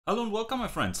Hello and welcome my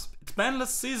friends. It's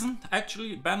Banlist season.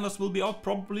 Actually, Banlist will be out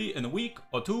probably in a week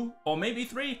or two or maybe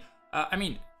three.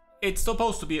 It's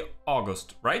supposed to be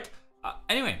August, right?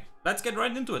 Anyway, let's get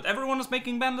right into it. Everyone is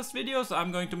making Banlist videos.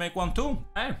 I'm going to make one too.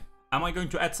 Hey, am I going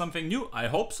to add something new? I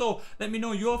hope so. Let me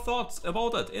know your thoughts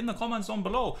about it in the comments down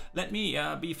below. Let me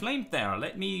be flamed there.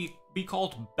 Let me be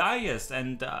called biased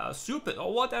and stupid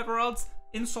or whatever else.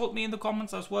 Insult me in the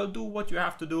comments as well. Do what you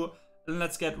have to do. And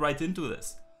let's get right into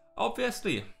this.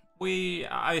 Obviously,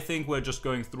 I think we're just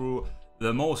going through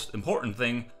the most important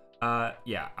thing. We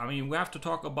have to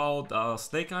talk about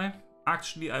Snake Eye.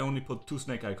 Actually, I only put 2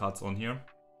 Snake Eye cards on here.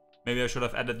 Maybe I should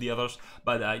have added the others.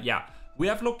 But we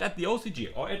have looked at the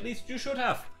OCG, or at least you should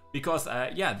have. Because,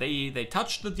 they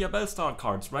touched the Yubel star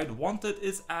cards, right? Wanted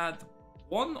is at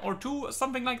 1 or 2,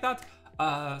 something like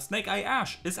that. Snake Eye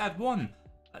Ash is at 1.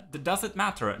 Does it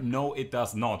matter? No, it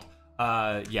does not.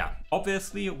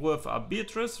 Obviously with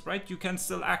Beatrice, right, you can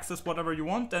still access whatever you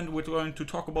want, and we're going to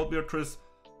talk about Beatrice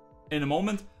in a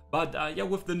moment. But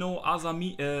with the no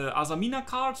Azamina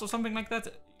cards or something like that,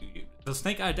 the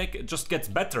Snake Eye deck just gets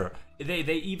better. They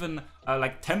even,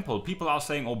 like Temple, people are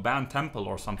saying, oh, ban Temple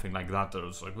or something like that.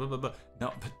 It's like, blah, blah, blah.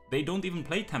 No, but they don't even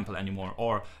play Temple anymore.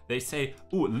 Or they say,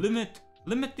 ooh, limit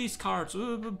these cards.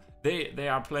 They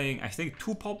are playing, I think,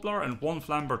 2 Poplar and 1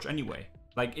 Flamberge anyway.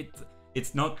 Like,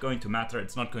 it's not going to matter,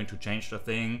 it's not going to change the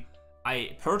thing.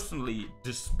 I personally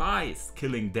despise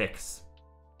killing decks.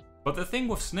 But the thing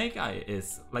with Snake Eye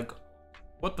is, like,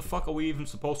 what the fuck are we even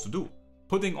supposed to do?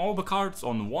 Putting all the cards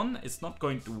on 1 is not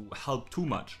going to help too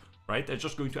much, right? They're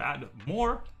just going to add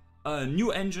more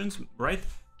new engines, right?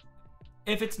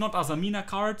 If it's not Azamina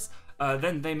cards,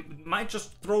 then they might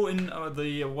just throw in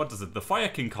the Fire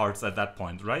King cards at that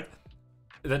point, right?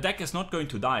 The deck is not going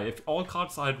to die. If all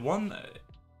cards are at 1,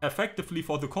 effectively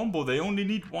for the combo, they only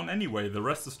need 1 anyway. The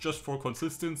rest is just for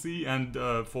consistency and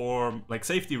for like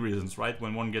safety reasons, right?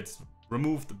 When one gets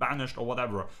removed, banished, or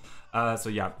whatever. I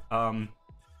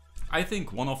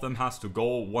think one of them has to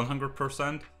go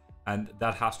 100%, and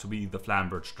that has to be the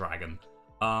Flamberge Dragon.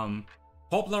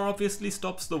 Poplar obviously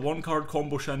stops the 1-card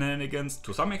combo shenanigans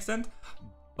to some extent,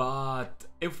 but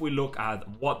if we look at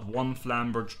what one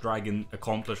Flamberge Dragon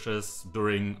accomplishes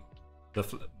during the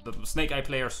Snake Eye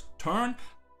player's turn,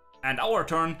 and our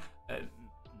turn,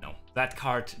 no, that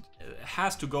card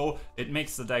has to go. It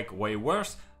makes the deck way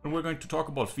worse, and we're going to talk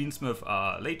about Fiendsmith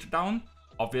later down,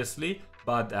 obviously.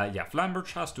 But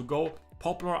Flamberge has to go.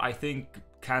 Poplar, I think,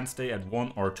 can stay at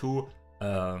 1 or 2.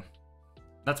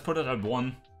 Let's put it at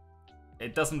 1.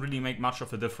 It doesn't really make much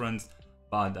of a difference,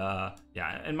 but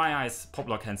in my eyes,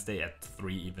 Poplar can stay at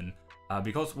 3 even.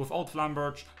 Because without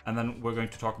Flamberge, and then we're going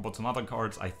to talk about some other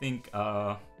cards, I think,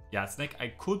 Snake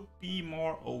Eye could be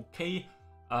more okay.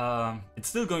 It's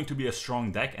still going to be a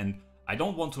strong deck, and I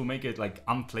don't want to make it like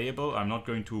unplayable. I'm not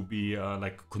going to be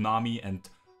like Konami and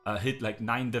hit like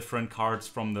 9 different cards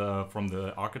from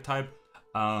the archetype.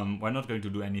 We're not going to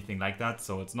do anything like that,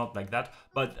 so it's not like that.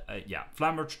 But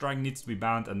Flamberge Dragon needs to be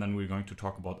banned, and then we're going to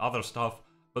talk about other stuff.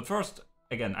 But first,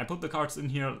 again, I put the cards in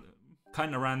here,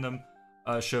 kind of random.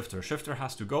 Shifter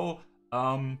has to go.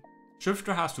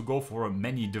 Shifter has to go for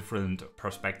many different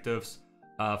perspectives.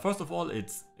 First of all,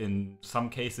 it's in some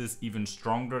cases even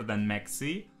stronger than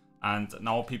Maxi, and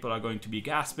now people are going to be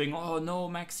gasping, oh no,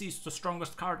 Maxi is the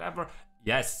strongest card ever.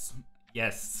 Yes,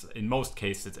 in most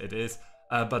cases it is.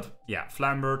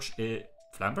 Flamberge?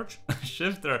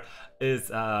 Shifter is,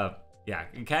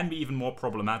 it can be even more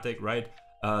problematic, right?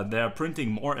 They're printing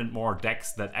more and more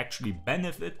decks that actually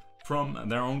benefit from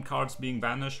their own cards being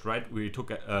banished, right? We take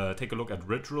a look at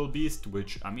Ritual Beast,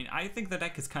 which, I think the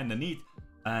deck is kind of neat,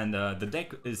 and the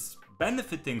deck is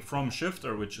benefiting from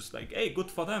Shifter, which is like, hey, good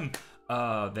for them.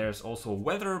 There's also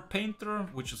Weather Painter,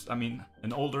 which is, an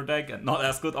older deck, and not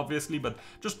as good, obviously, but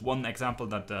just one example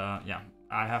that,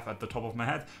 I have at the top of my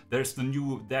head. There's the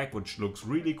new deck, which looks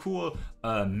really cool,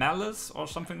 Malice or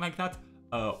something like that.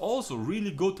 Also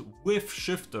really good with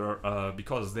Shifter,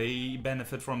 because they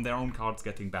benefit from their own cards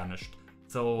getting banished.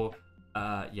 So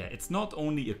it's not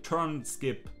only a turn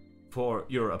skip for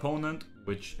your opponent,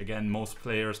 which again most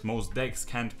decks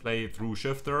can't play through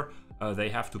Shifter. They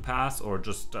have to pass or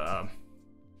just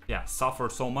suffer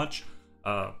so much.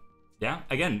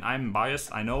 Again, I'm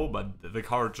biased, I know, but the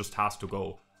card just has to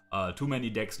go. Too many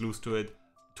decks lose to it.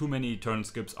 Too many turn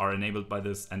skips are enabled by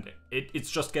this, and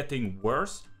it's just getting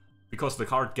worse. Because the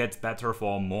card gets better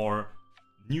for more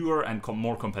newer and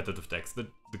more competitive decks.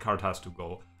 The card has to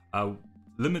go.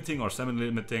 Limiting or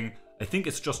semi-limiting, I think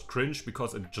it's just cringe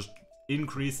because it just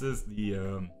increases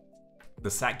the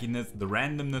sagginess, the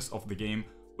randomness of the game,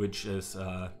 which is,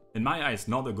 in my eyes,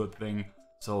 not a good thing.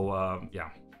 So,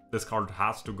 this card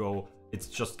has to go. It's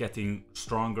just getting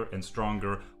stronger and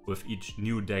stronger with each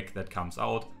new deck that comes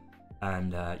out.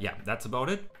 And yeah, that's about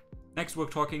it. Next, we're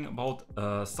talking about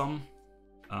some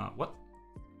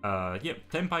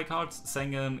Tenpai cards,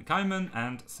 Sengen Kaimen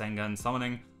and Sengen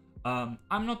Summoning.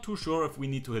 I'm not too sure if we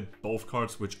need to hit both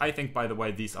cards, which I think, by the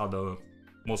way, these are the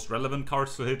most relevant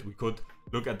cards to hit. We could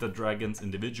look at the dragons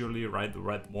individually, right? The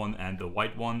red one and the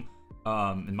white one,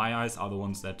 in my eyes, are the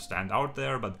ones that stand out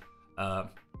there. But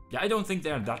yeah, I don't think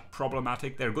they're that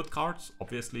problematic. They're good cards.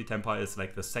 Obviously, Tenpai is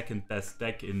like the second best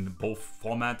deck in both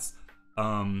formats.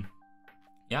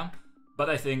 Yeah, but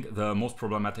I think the most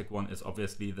problematic one is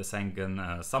obviously the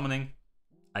Sengen Summoning.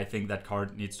 I think that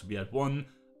card needs to be at 1.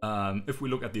 If we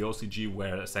look at the OCG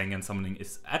where Sengen Summoning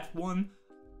is at 1,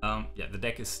 yeah, the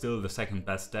deck is still the second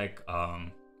best deck,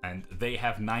 and they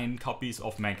have 9 copies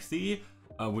of Maxi,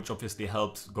 which obviously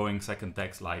helps going second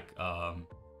decks like the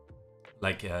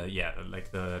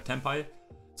Tenpai.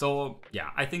 So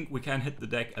yeah, I think we can hit the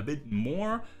deck a bit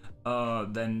more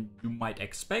than you might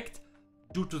expect,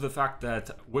 due to the fact that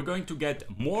we're going to get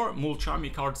more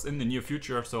Mulchami cards in the near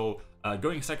future. So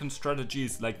going second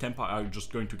strategies like Tenpai are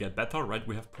just going to get better, right?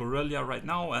 We have Purelia right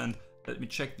now, and let me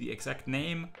check the exact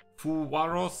name,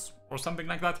 Fuwaros or something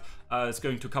like that. It's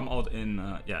going to come out in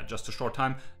yeah, just a short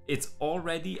time. It's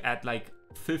already at like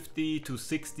 50 to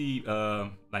 60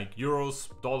 like euros,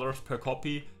 dollars per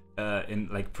copy in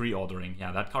like pre-ordering.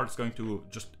 Yeah, that card's going to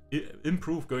just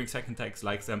improve going second decks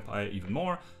like Senpai even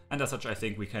more. And as such, I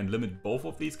think we can limit both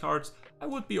of these cards. I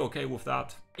would be okay with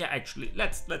that. Yeah, actually,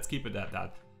 let's keep it at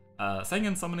that.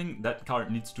 Sengen Summoning, that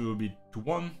card needs to be to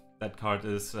 1. That card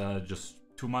is just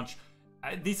too much.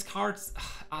 These cards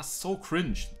are so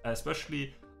cringe,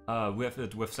 especially with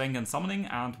Sengen Summoning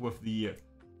and with the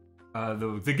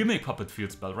gimmick puppet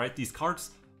field spell, right? These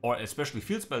cards, or especially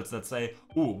field spells that say,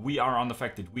 "Ooh, we are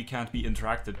unaffected, we can't be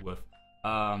interacted with."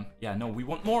 Yeah, no, we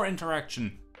want more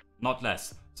interaction, not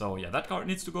less. So yeah, that card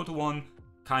needs to go to 1.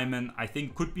 Kaimen, I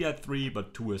think, could be at 3,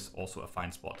 but 2 is also a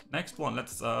fine spot. Next one,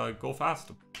 let's go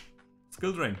fast.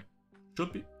 Skill Drain.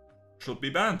 Should be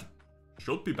banned.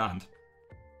 Should be banned.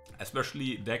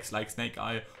 Especially decks like Snake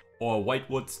Eye or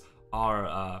Whitewoods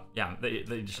are, yeah,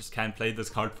 they just can't play this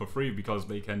card for free because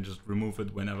they can just remove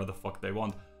it whenever the fuck they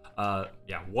want.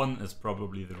 Yeah, 1 is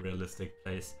probably the realistic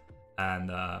place. And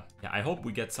yeah, I hope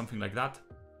we get something like that.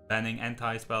 Banning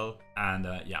anti-spell, and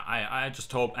yeah, I just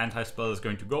hope anti-spell is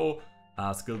going to go.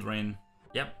 Skill Drain,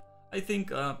 yep. I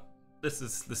think this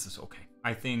is okay.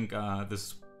 I think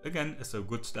this again is a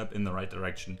good step in the right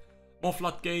direction. More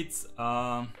floodgates,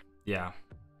 yeah.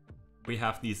 We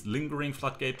have these lingering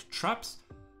floodgate traps,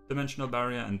 dimensional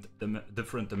barrier, and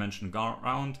different dimension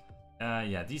ground.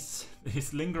 Yeah, these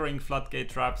lingering floodgate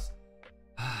traps.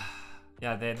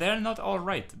 Yeah, they're not all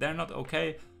right. They're not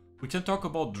okay. We can talk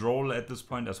about Droll at this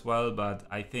point as well, but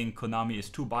I think Konami is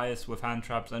too biased with hand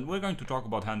traps, and we're going to talk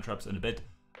about hand traps in a bit.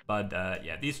 But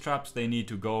yeah, these traps, they need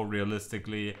to go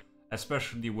realistically,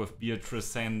 especially with Beatrice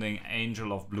sending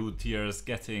Angel of Blue Tears,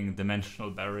 getting Dimensional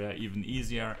Barrier even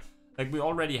easier. Like, we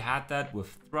already had that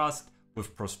with Thrust,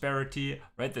 with Prosperity,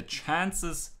 right? The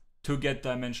chances to get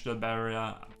Dimensional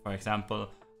Barrier, for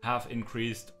example, have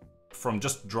increased from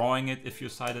just drawing it if you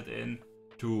side it in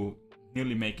to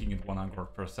nearly making it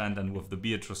 100%, and with the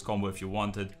Beatrice combo, if you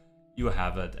want it, you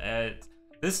have it.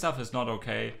 This stuff is not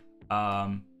okay.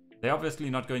 They're obviously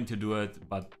not going to do it,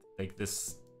 but like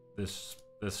this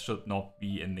should not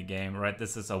be in the game, right?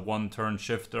 This is a 1-turn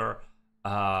shifter,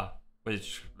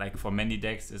 which like for many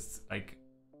decks is like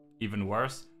even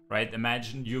worse, right?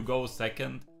 Imagine you go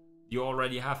second, you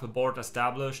already have a board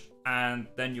established, and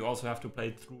then you also have to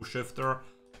play through shifter.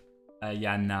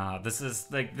 Yeah, nah, this is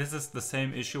the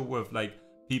same issue with like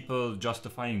people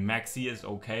justifying Maxi is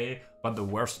okay, but the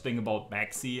worst thing about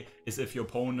Maxi is if your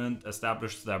opponent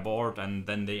establishes their board and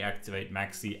then they activate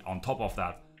Maxi on top of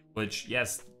that, which,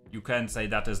 yes, you can say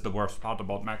that is the worst part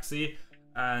about Maxi,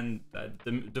 and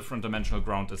the different dimensional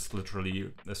ground is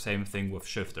literally the same thing with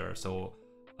shifter. So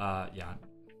yeah,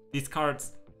 these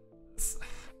cards,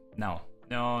 no,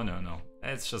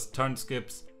 it's just turn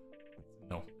skips.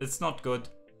 No, it's not good.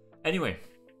 Anyway,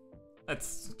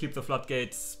 let's keep the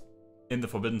floodgates in the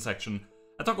forbidden section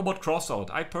and talk about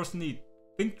Crossout. I personally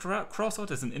think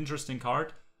Crossout is an interesting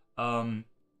card.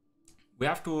 We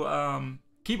have to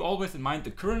keep always in mind the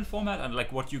current format and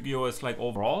like what Yu-Gi-Oh is like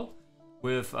overall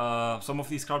with some of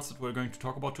these cards that we're going to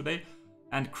talk about today.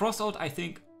 And Crossout, I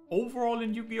think overall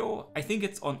in Yu-Gi-Oh, I think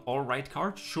it's an alright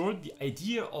card. Sure, the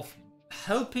idea of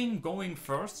helping going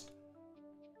first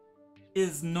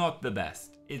is not the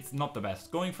best. It's not the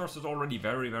best. Going first is already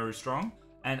very, very strong,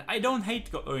 and I don't hate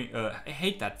I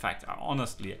hate that fact,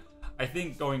 honestly. I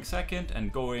think going second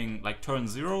and going like turn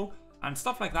 0 and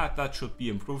stuff like that, that should be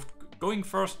improved. Going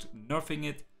first, nerfing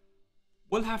it,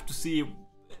 we'll have to see.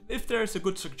 If there's a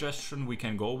good suggestion, we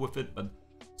can go with it, but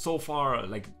so far,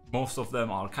 like, most of them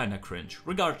are kind of cringe.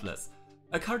 Regardless,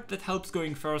 a card that helps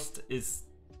going first is,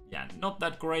 yeah, not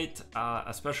that great,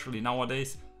 especially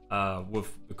nowadays with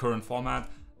the current format.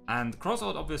 And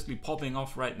crossout obviously popping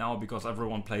off right now because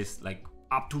everyone plays like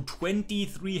up to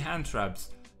 23 hand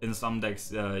traps in some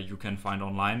decks you can find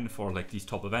online for like these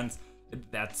top events.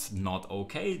 That's not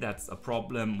okay. That's a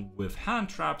problem with hand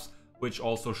traps, which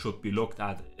also should be looked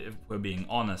at if we're being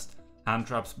honest. Hand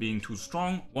traps being too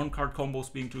strong, one card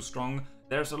combos being too strong.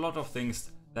 There's a lot of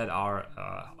things that are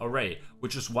array,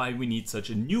 which is why we need such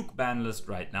a nuke ban list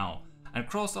right now. And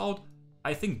crossout,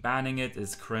 I think banning it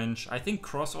is cringe. I think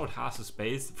crossout has a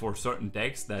space for certain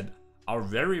decks that are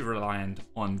very reliant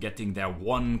on getting their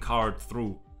one card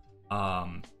through.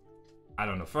 I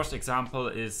don't know, first example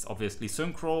is obviously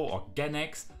Synchro or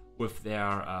Genex with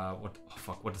their,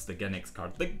 what is the Genex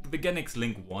card? The Genex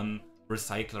Link 1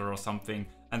 Recycler or something,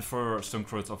 and for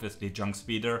Synchro it's obviously Junk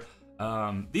Speeder.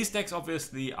 These decks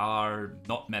obviously are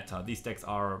not meta, these decks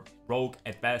are rogue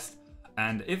at best,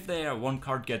 and if their one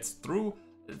card gets through,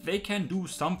 they can do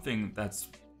something that's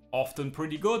often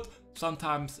pretty good,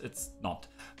 sometimes it's not.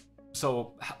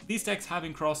 So these decks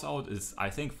having crossout is, I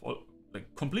think, like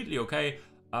completely okay.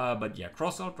 But yeah,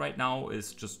 crossout right now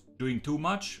is just doing too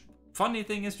much. Funny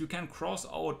thing is, you can cross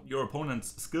out your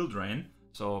opponent's skill drain,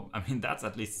 so I mean that's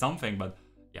at least something. But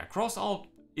yeah, crossout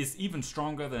is even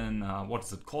stronger than what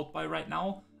is it called by right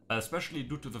now, especially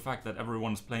due to the fact that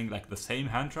everyone's playing like the same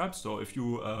hand traps. So if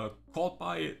you caught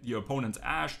by your opponent's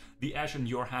Ash, the Ash in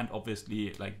your hand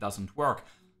obviously like doesn't work.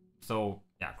 So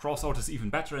yeah, crossout is even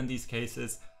better in these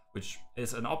cases, which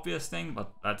is an obvious thing,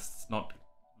 but let's not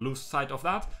lose sight of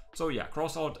that. So yeah,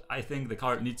 crossout, I think the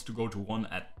card needs to go to 1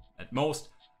 at most.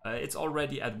 It's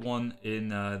already at 1 in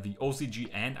the OCG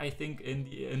and I think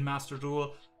in Master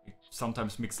Duel. We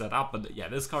sometimes mix that up, but yeah,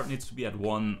 this card needs to be at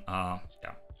 1. Yeah,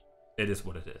 it is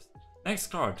what it is. Next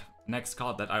card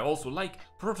that I also like,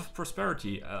 Port of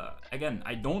Prosperity. Again,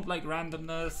 I don't like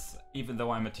randomness, even though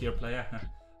I'm a tier player.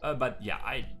 But yeah,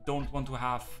 I don't want to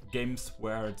have games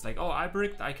where it's like, oh, I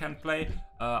bricked, I can't play.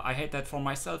 I hate that for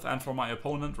myself and for my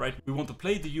opponent, right? We want to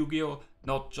play the Yu-Gi-Oh,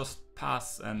 not just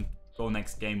pass and go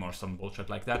next game or some bullshit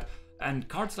like that. And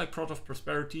cards like Port of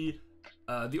Prosperity,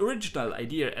 the original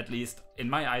idea, at least in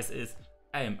my eyes, is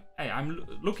I'm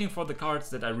looking for the cards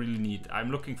that I really need.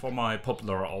 I'm looking for my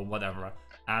poplar or whatever,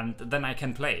 and then I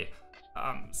can play.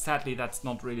 Sadly, that's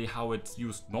not really how it's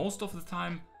used most of the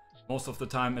time. Most of the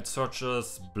time it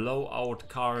searches blowout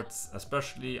cards,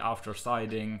 especially after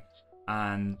siding,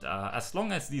 and as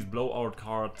long as these blowout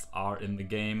cards are in the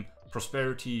game,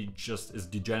 Prosperity just is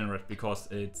degenerate because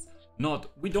it's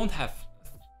not, we don't have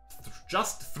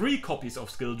just 3 copies of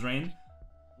Skill Drain.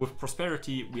 With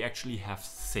Prosperity we actually have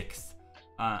 6,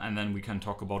 and then we can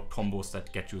talk about combos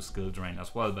that get you Skill Drain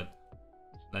as well, but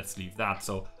let's leave that.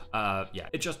 So yeah,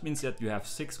 it just means that you have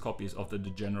 6 copies of the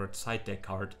degenerate side deck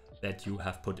card that you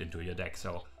have put into your deck.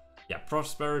 So yeah,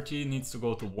 Prosperity needs to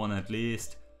go to 1 at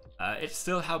least. It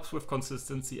still helps with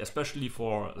consistency, especially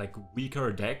for like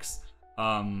weaker decks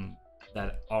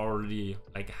that already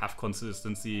like have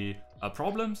consistency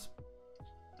problems.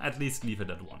 At least leave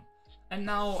it at 1. And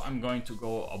now I'm going to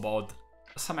go about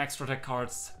some extra deck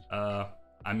cards.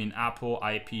 I mean Apo,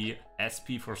 IP,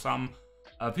 SP for some.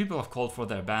 People have called for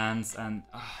their bans, and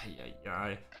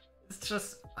yeah, it's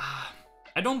just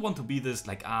I don't want to be this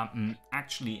like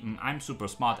actually I'm super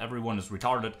smart, everyone is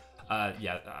retarded.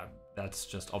 That's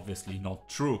just obviously not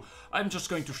true. I'm just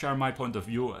going to share my point of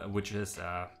view, which is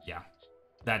yeah,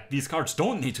 that these cards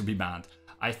don't need to be banned.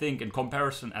 I think in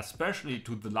comparison, especially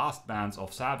to the last bans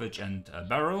of Savage and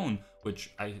Baron, which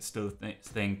I still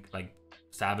think like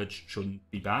Savage shouldn't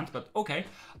be banned, but okay.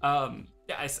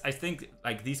 Yeah, I think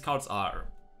like these cards are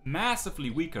massively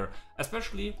weaker,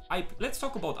 especially IP. Let's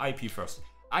talk about IP first.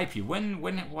 IP, when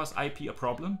was IP a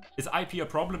problem? Is IP a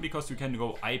problem because you can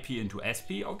go IP into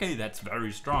SP? Okay, that's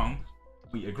very strong,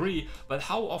 we agree, but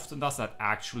how often does that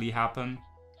actually happen?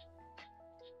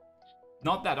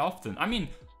 Not that often. I mean,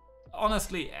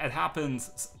 honestly, it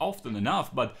happens often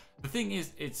enough, but the thing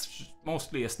is, it's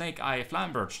mostly a Snake Eye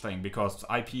Flamberge thing, because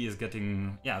IP is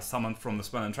getting, yeah, summoned from the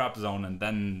spell and trap zone and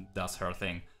then does her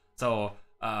thing. So,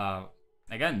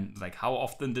 again, like how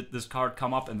often did this card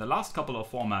come up in the last couple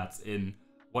of formats in,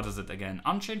 what is it again?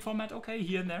 Unchained format, okay,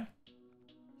 here and there.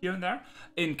 Here and there.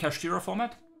 In Kashtira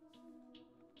format,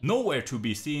 nowhere to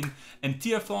be seen. In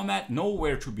Tier format,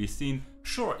 nowhere to be seen.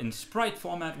 Sure, in Sprite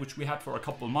format, which we had for a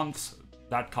couple months,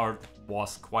 that card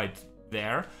was quite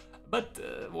there. But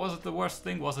was it the worst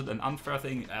thing? Was it an unfair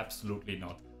thing? Absolutely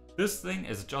not. This thing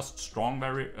is just strong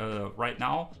right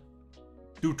now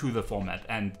due to the format.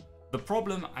 And the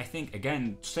problem, I think,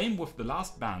 again, same with the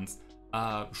last bans.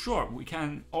 Sure, we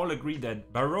can all agree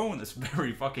that Baronne is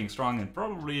very fucking strong and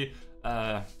probably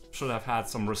should have had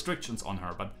some restrictions on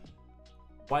her. But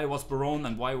why was Baronne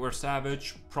and why were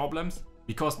Savage problems?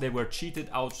 Because they were cheated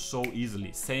out so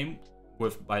easily. Same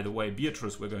with, by the way,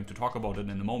 Beatrice. We're going to talk about it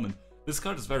in a moment. This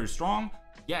card is very strong,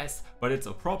 yes, but it's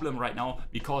a problem right now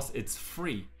because it's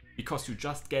free. Because you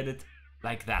just get it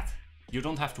like that. You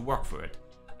don't have to work for it.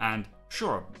 And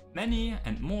sure, many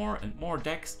and more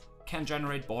decks can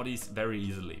generate bodies very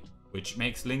easily, which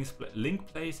makes link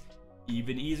plays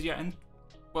even easier and,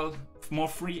 well, more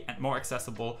free and more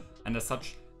accessible, and as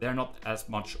such they're not as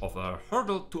much of a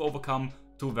hurdle to overcome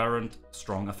to warrant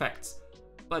strong effects.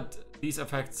 But these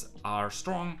effects are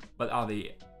strong, but are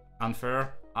they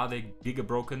unfair? Are they giga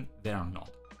broken? They are not.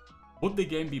 Would the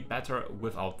game be better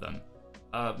without them?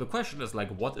 The question is, like,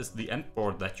 what is the end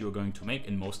board that you're going to make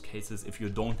in most cases if you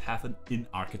don't have an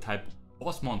in-archetype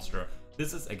boss monster?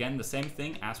 This is again the same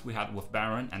thing as we had with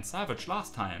Baron and Savage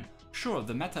last time. Sure,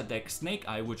 the meta deck Snake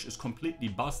Eye, which is completely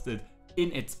busted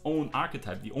in its own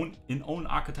archetype. The own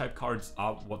archetype cards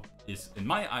are what is, in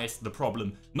my eyes, the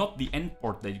problem, not the end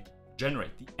board they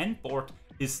generate. The end board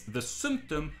is the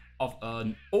symptom of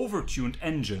an overtuned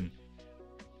engine.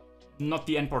 Not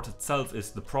the end board itself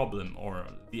is the problem, or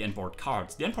the end board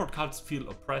cards. The end board cards feel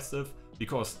oppressive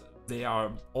because they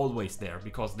are always there,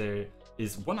 because there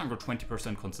is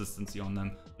 120% consistency on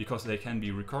them, because they can be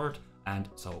recurred and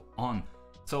so on.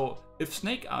 So if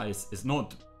Snake Eyes is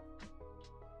not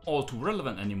all too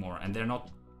relevant anymore and they're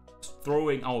not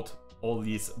throwing out all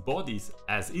these bodies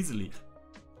as easily,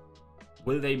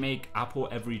 will they make Apo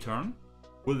every turn?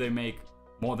 Will they make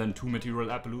more than 2 material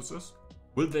Appaloosas?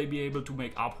 Will they be able to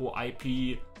make Apo,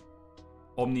 IP,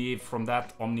 Omni from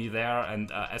that, Omni there,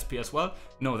 and SP as well?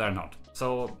 No, they're not.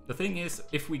 So the thing is,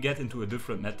 if we get into a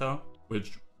different meta,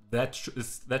 which that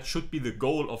should be the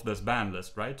goal of this ban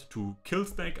list, right? To kill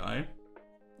Snake Eye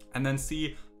and then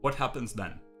see what happens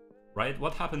then, right?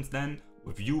 What happens then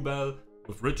with Yubel,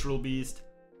 with Ritual Beast,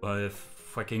 with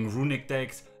fucking runic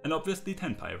decks, and obviously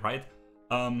Tenpai, right?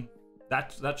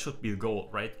 That should be the goal,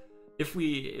 right? If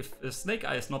Snake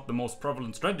Eye is not the most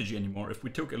prevalent strategy anymore, if we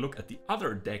took a look at the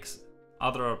other decks,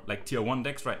 other like tier 1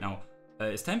 decks right now,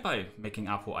 is Tenpai making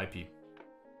Apo IP?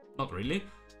 Not really.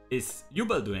 Is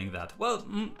Yubel doing that? Well,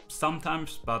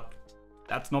 sometimes, but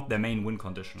that's not their main win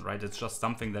condition, right? It's just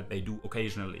something that they do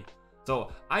occasionally.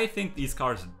 So I think these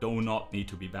cards do not need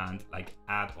to be banned, like,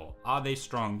 at all. Are they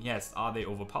strong? Yes. Are they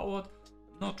overpowered?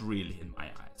 Not really in my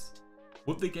eyes.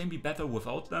 Would the game be better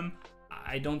without them?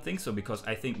 I don't think so, because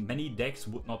I think many decks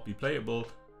would not be playable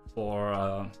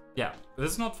for, yeah,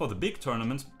 this is not for the big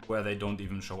tournaments where they don't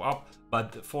even show up,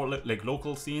 but for like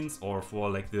local scenes or for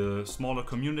like the smaller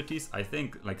communities, I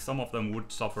think like some of them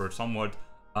would suffer somewhat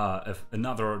if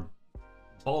another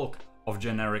bulk of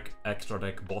generic extra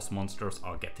deck boss monsters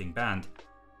are getting banned.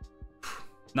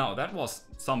 Now that was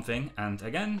something, and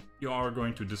again, you are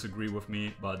going to disagree with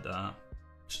me, but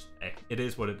it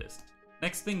is what it is.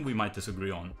 Next thing we might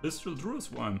disagree on, Bestial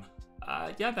Druid's Worm.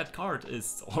 Yeah, that card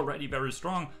is already very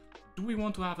strong. Do we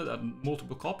want to have it at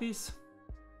multiple copies?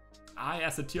 I,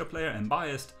 as a tier player, am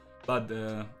biased, but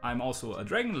I'm also a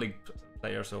Dragon Link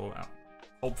player, so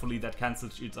hopefully that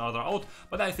cancels each other out.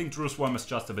 But I think Druid's Worm is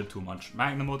just a bit too much.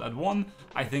 Magnum Mode at 1,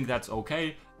 I think that's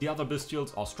okay. The other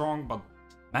Bestials are strong, but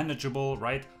manageable,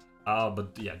 right?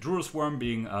 But yeah, Druid's Worm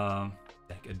being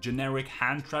like a generic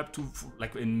hand trap to,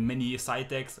 like in many side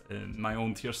decks, in my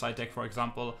own tier side deck for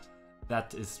example,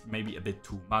 that is maybe a bit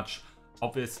too much.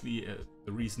 Obviously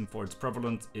the reason for its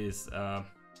prevalence is yeah,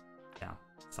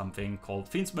 something called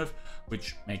Fiendsmith,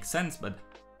 which makes sense, but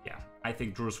yeah, I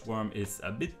think Druid's Worm is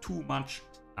a bit too much,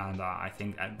 and I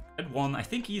think at 1, I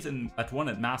think he's at 1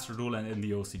 at Master Duel and in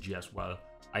the OCG as well.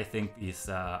 I think these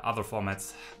other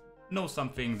formats know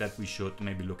something that we should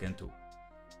maybe look into.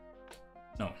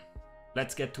 No.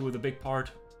 Let's get to the big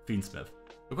part, Fiendsmith.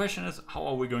 The question is, how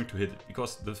are we going to hit it?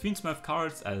 Because the Fiendsmith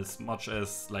cards, as much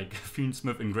as like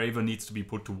Fiendsmith Engraver needs to be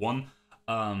put to 1,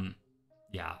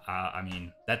 yeah, I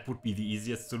mean, that would be the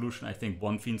easiest solution. I think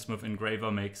 1 Fiendsmith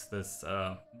Engraver makes this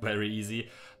very easy,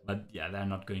 but yeah, they're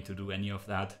not going to do any of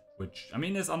that, which, I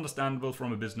mean, is understandable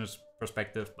from a business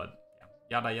perspective, but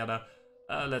yeah, yada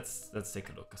yada. Let's take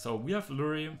a look. So we have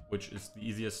Lurie, which is the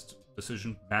easiest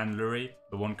decision. Ban Lurie.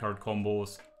 The 1-card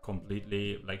combos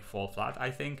completely like fall flat, I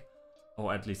think,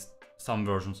 or at least some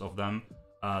versions of them.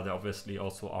 There obviously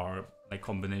also are like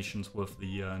combinations with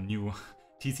the new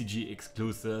TCG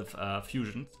exclusive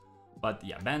fusions, But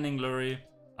yeah, banning Lurie,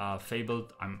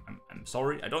 Fabled, I'm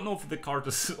sorry. I don't know if the card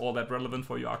is all that relevant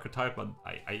for your archetype, but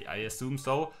I assume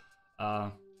so.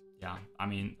 Yeah, I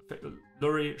mean,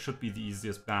 Lurie should be the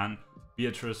easiest ban.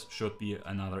 Beatrice should be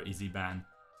another easy ban.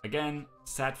 Again,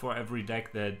 sad for every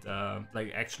deck that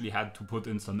like actually had to put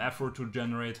in some effort to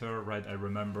generate her, right? I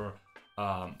remember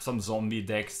some zombie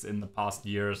decks in the past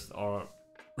years, or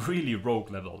really rogue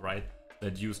level, right?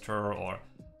 That used her, or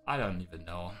I don't even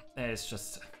know. It's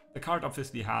just, the card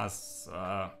obviously has,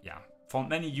 yeah, found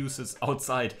many uses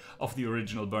outside of the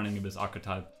original Burning Abyss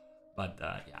archetype. But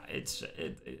yeah,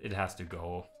 it has to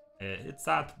go. It's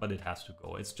sad, but it has to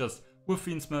go. It's just, with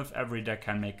Fiendsmith, every deck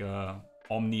can make a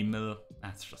Omni Mill.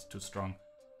 That's just too strong.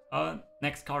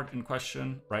 Next card in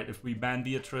question, right? If we ban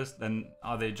Beatrice, then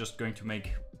are they just going to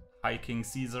make High King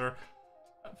Caesar?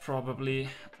 Probably.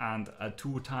 And a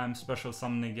 2-time special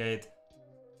summon negate.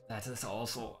 That is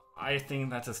also, I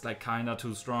think that is like kinda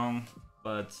too strong.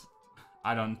 But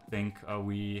I don't think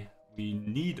we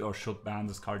need or should ban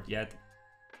this card yet.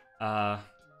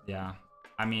 Yeah,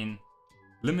 I mean,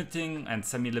 limiting and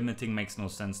semi-limiting makes no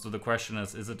sense. So the question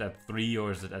is it at 3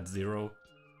 or is it at 0?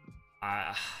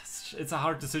 It's a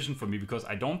hard decision for me because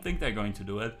I don't think they're going to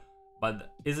do it.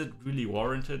 But is it really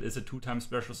warranted? Is a 2-time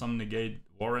special summon negate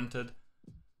warranted?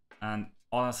 And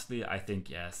honestly, I think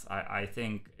yes. I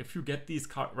think if you get these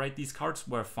cards, right, these cards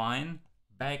were fine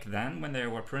back then when they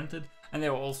were printed. And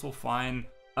they were also fine,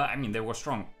 I mean, they were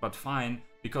strong, but fine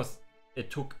because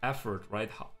it took effort, right?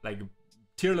 Like,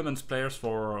 Tearlaments players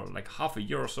for like half a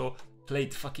year or so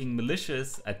played fucking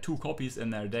Malicious at 2 copies in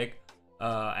their deck,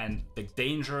 and like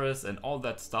Dangerous and all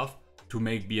that stuff to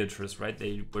make Beatrice, right?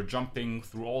 They were jumping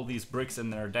through all these bricks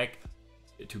in their deck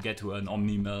to get to an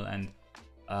Omni Mill, and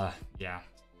yeah,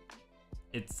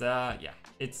 it's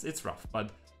rough. But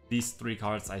these 3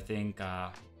 cards, I think,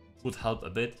 would help a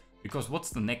bit, because what's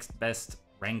the next best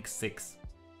rank 6?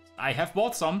 I have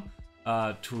bought some.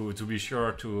 To be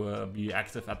sure to be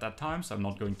active at that time, so I'm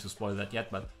not going to spoil that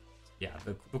yet, but yeah,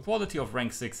 the quality of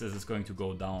rank 6s is going to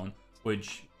go down,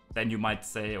 which then you might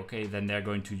say, okay, then they're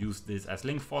going to use this as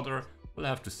link fodder. We'll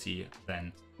have to see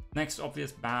then. Next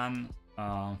obvious ban,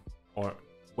 or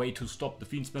way to stop the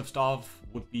Fiendsmith stuff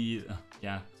would be,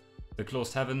 yeah, the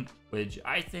Closed Heaven, which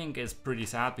I think is pretty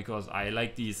sad because I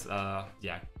like these,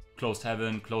 yeah, Closed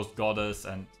Heaven, Closed Goddess,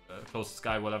 and Closed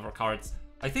Sky, whatever cards.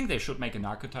 I think they should make an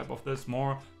archetype of this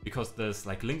more, because there's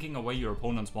like linking away your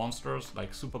opponent's monsters,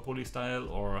 like Super Poly style,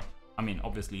 or, I mean,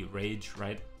 obviously Rage,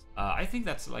 right? I think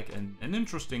that's like an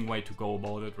interesting way to go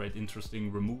about it, right?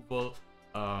 Interesting removal.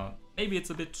 Maybe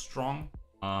it's a bit strong,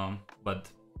 but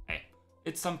hey,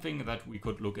 it's something that we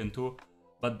could look into.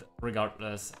 But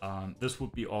regardless, this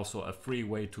would be also a free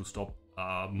way to stop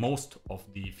most of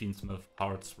the Fiendsmith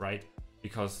cards, right?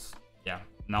 Because, yeah,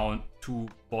 now 2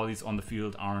 bodies on the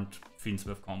field aren't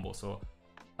Fiendsmith combo. So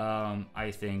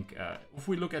I think if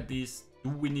we look at these, do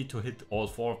we need to hit all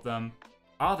 4 of them?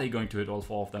 Are they going to hit all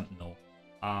 4 of them? No.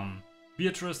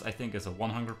 Beatrice, I think, is a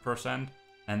 100%.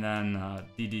 And then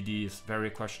DDD is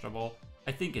very questionable.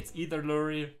 I think it's either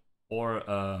Lurie or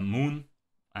Moon.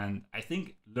 And I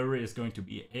think Lurie is going to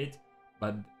be a hit,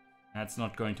 but that's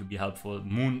not going to be helpful.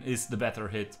 Moon is the better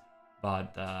hit,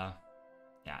 but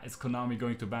yeah, is Konami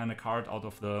going to ban a card out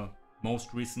of the most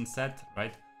recent set,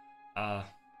 right?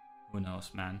 Who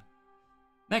knows, man.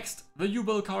 Next, the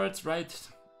Yubel cards, right?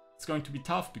 It's going to be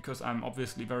tough because I'm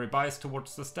obviously very biased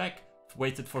towards this deck. I've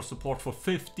waited for support for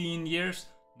 15 years.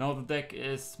 Now the deck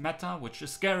is meta, which is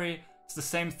scary. It's the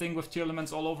same thing with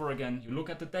Tearlaments all over again. You look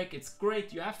at the deck, it's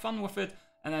great, you have fun with it,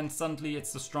 and then suddenly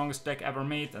it's the strongest deck ever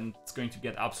made, and it's going to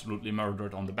get absolutely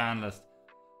murdered on the ban list.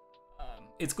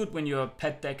 It's good when your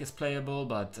pet deck is playable,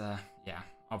 but yeah,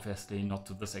 obviously not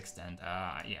to this extent.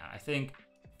 Yeah, I think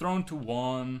Throne to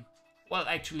 1. Well,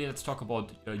 actually, let's talk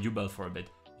about Yubel for a bit.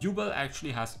 Yubel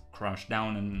actually has crashed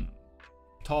down in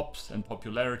tops and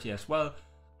popularity as well.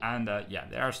 And yeah,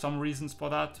 there are some reasons for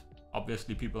that.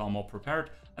 Obviously, people are more prepared.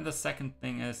 And the second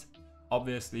thing is,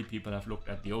 obviously, people have looked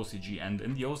at the OCG. And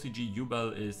in the OCG,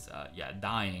 Yubel is, yeah,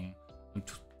 dying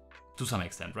to some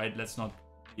extent, right? Let's not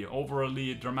be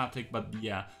overly dramatic, but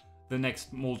yeah, the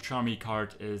next Mold Charmy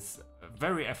card is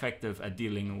very effective at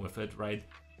dealing with it, right?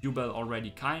 Yubel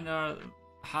already kinda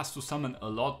has to summon a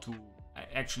lot to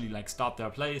actually like stop their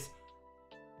plays.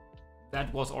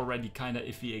 That was already kinda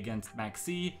iffy against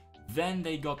Maxi. Then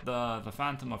they got the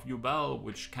Phantom of Yubel,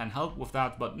 which can help with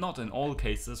that, but not in all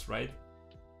cases, right?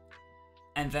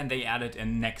 And then they added a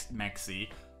next Maxi.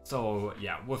 So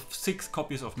yeah, with 6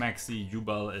 copies of Maxi,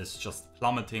 Yubel is just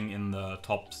plummeting in the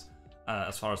tops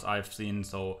as far as I've seen.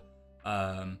 So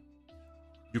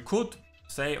you could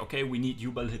say, okay, we need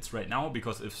Yubel hits right now,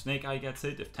 because if Snake Eye gets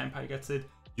hit, if Tenpai gets hit,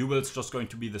 Yubel's just going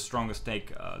to be the strongest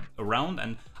snake around,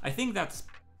 and I think that's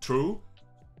true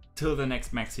till the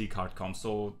next Maxi card comes.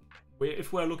 So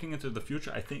if we're looking into the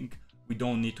future, I think we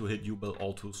don't need to hit Yubel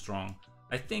all too strong.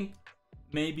 I think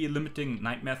maybe limiting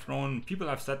Nightmare Throne, people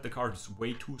have said the card is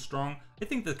way too strong. I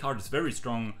think the card is very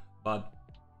strong, but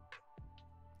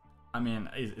I mean,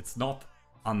 it's not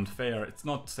unfair. It's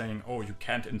not saying, oh, you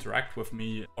can't interact with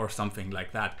me or something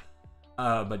like that.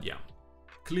 But yeah,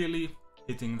 clearly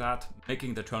hitting that,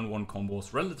 making the turn 1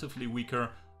 combos relatively weaker,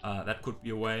 that could be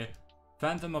a way.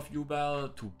 Phantom of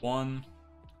Yubel to 1,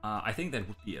 I think that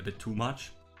would be a bit too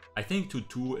much. I think to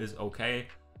 2 is okay.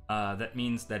 That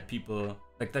means that people,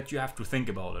 like, that you have to think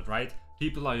about it, right?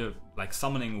 People are like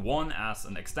summoning 1 as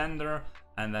an extender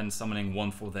and then summoning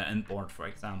 1 for their end board, for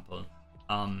example.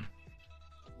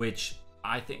 Which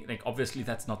I think, like, obviously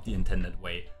that's not the intended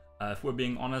way. If we're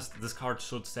being honest, this card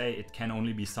should say it can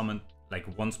only be summoned like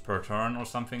once per turn or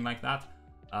something like that.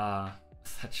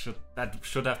 That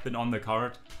should have been on the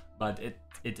card, but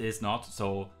it is not.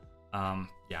 So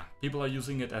yeah, people are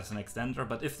using it as an extender.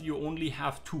 But if you only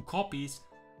have 2 copies,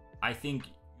 I think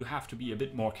you have to be a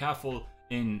bit more careful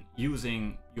in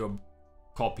using your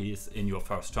copies in your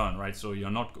first turn, right? So you're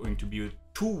not going to be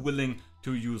too willing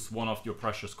to use one of your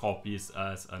precious copies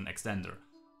as an extender.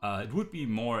 It would be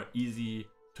more easy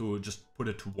to just put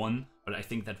it to 1, but I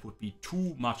think that would be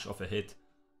too much of a hit,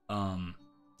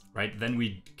 right? Then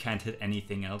we can't hit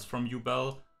anything else from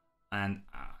Yubel, and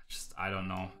I don't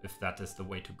know if that is the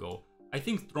way to go. I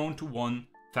think Throne to 1,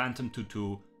 Phantom to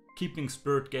 2, keeping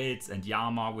Spirit Gates and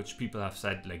Yama, which people have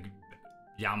said, like,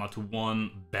 Yama to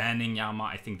 1, banning Yama,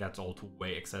 I think that's all too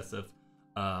way excessive.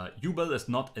 Yubel is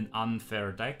not an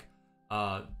unfair deck.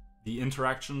 The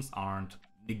interactions aren't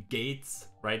negates,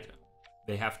 right?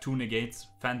 They have 2 negates,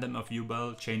 Phantom of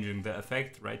Yubel changing the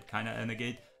effect, right? Kinda a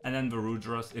negate, and then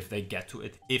Varudras if they get to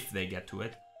it,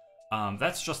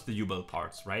 that's just the Yubel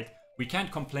parts, right? We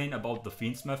can't complain about the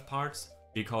Fiendsmith parts,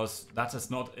 because that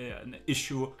is not an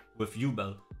issue with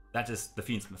Yubel. That is the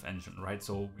Fiendsmith engine, right?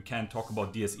 So we can't talk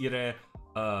about Dies Irae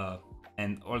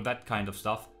and all that kind of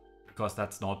stuff, because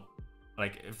that's not,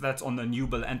 like, if that's on the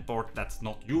Yubel end board, that's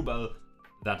not Yubel,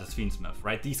 that is Fiendsmith,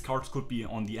 right? These cards could be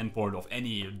on the end board of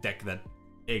any deck that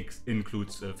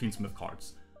includes Fiendsmith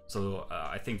cards. So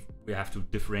I think we have to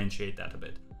differentiate that a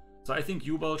bit. So I think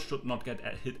Yubel should not get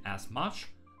hit as much.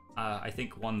 I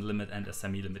think 1 limit and a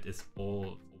semi-limit is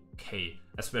all okay,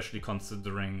 especially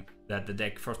considering that the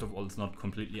deck, first of all, is not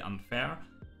completely unfair.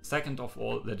 Second of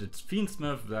all, that it's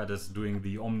Fiendsmith that is doing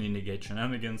the Omni-negate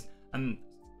shenanigans. And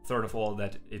third of all,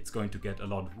 that it's going to get a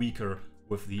lot weaker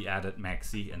with the added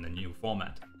Maxi in the new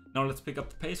format. Now let's pick up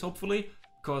the pace, hopefully,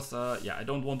 because yeah, I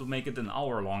don't want to make it an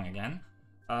hour long again.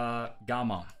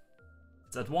 Gamma.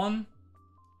 It's at 1.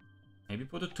 Maybe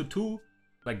put it to 2.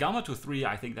 Like Gamma to 3,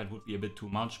 I think that would be a bit too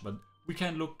much, but we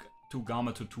can look to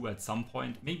Gamma to 2 at some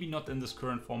point. Maybe not in this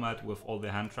current format with all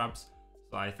the hand traps.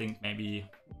 So I think maybe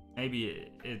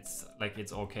it's like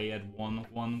it's okay at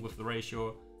 1-1 with the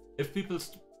ratio. If people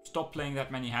stop playing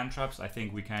that many hand traps, I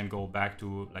think we can go back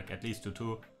to like at least to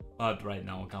 2. But right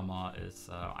now Gamma is,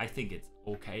 I think it's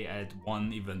okay at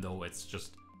 1, even though it's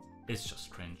just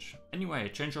cringe. Anyway,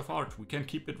 Change of Heart, we can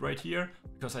keep it right here,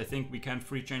 because I think we can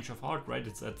free Change of Heart, right?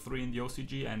 It's at 3 in the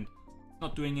OCG and it's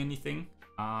not doing anything.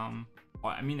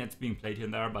 I mean, it's being played here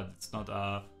and there, but it's not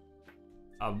a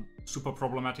super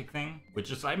problematic thing,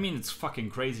 which is, I mean, it's fucking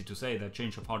crazy to say that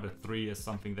Change of Heart at 3 is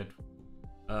something that,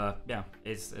 yeah,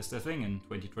 is the thing in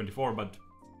 2024, but,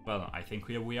 well, I think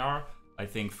here we are. I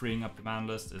think freeing up the ban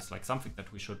list is like something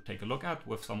that we should take a look at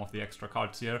with some of the extra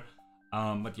cards here.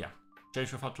 But yeah,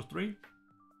 Change of Heart to 3,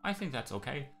 I think that's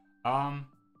okay.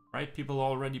 Right, people are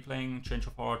already playing Change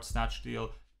of Heart, Snatch Steal,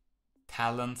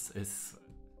 Talents is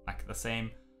like the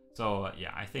same. So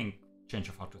yeah, I think Change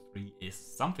of Heart to 3 is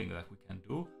something that we can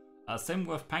do. Same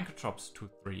with Pankratrops to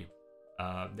 3.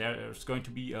 There's going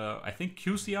to be a, I think,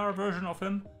 QCR version of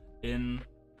him in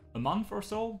a month or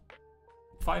so.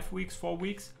 5 weeks, 4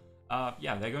 weeks.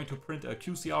 Yeah, they're going to print a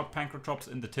QCR Pankratrops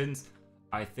in the tins.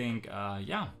 I think,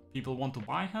 yeah, people want to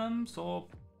buy him, so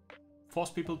force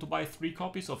people to buy 3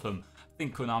 copies of him. I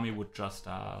think Konami would just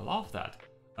love that.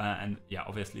 And yeah,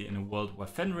 obviously in a world where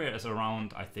Fenrir is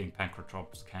around, I think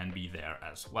Pankratrops can be there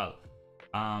as well.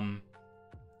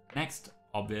 Next,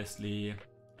 obviously,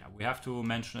 yeah, we have to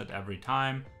mention it every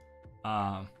time.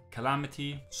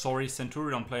 Calamity, sorry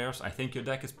Centurion players, I think your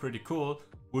deck is pretty cool.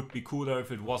 Would be cooler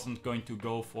if it wasn't going to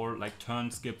go for like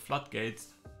turn skip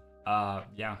floodgates.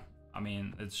 Yeah, I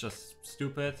mean, it's just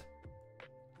stupid.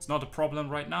 It's not a problem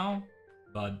right now,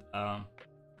 but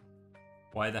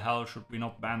Why the hell should we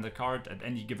not ban the card at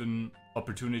any given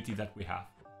opportunity that we have?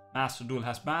 Master Duel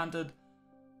has banned it,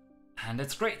 and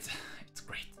it's great. It's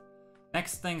great.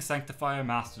 Next thing, Sanctifier.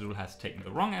 Master Duel has taken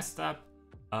the wrong step.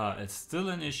 It's still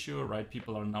an issue, right?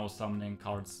 People are now summoning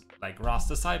cards like Ras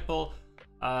Disciple.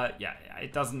 Yeah,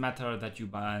 it doesn't matter that you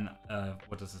ban,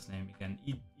 what is his name again?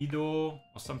 Ido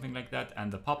or something like that,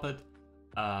 and the puppet,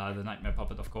 the Nightmare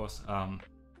Puppet, of course.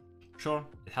 Sure,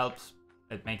 it helps.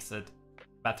 It makes it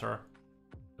better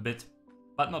a bit,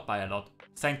 but not by a lot.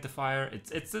 Sanctifier,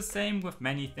 it's the same with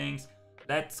many things.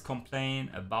 Let's complain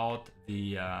about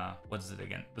the, what is it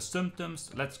again? The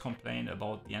symptoms. Let's complain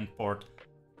about the end port,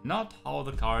 not how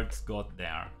the cards got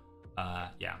there.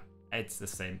 Yeah, it's the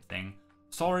same thing.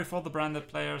 Sorry for the branded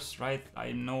players, right?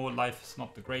 I know life is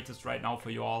not the greatest right now for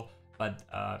you all, but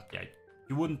yeah,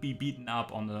 you wouldn't be beaten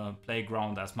up on the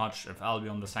playground as much if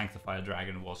Albion the Sanctifier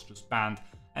Dragon was just banned,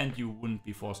 and you wouldn't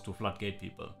be forced to floodgate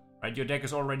people, right? Your deck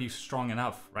is already strong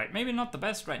enough, right? Maybe not the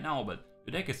best right now, but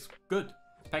your deck is good.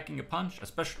 It's packing a punch,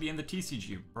 especially in the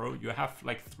TCG, bro. You have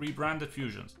like 3 branded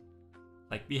fusions.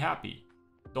 Like, be happy.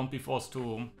 Don't be forced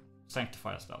to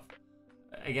Sanctifier stuff.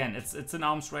 Again, it's an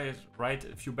arms race, right?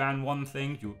 If you ban one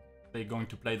thing, they're going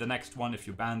to play the next one. If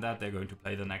you ban that, they're going to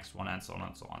play the next one, and so on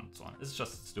and so on and so on. It's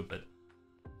just stupid.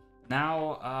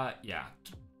 Now, yeah,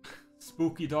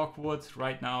 spooky Dogwood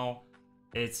right now.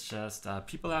 It's just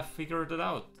people have figured it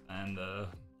out, and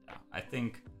yeah, I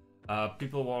think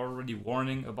people were already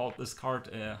warning about this card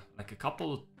like a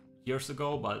couple years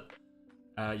ago, but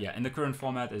yeah, in the current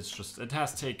format, it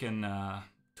has taken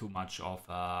too much of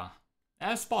a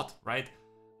spot, right?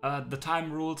 The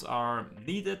time rules are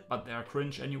needed, but they are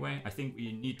cringe anyway. I think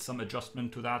we need some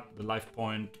adjustment to that. The life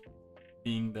point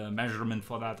being the measurement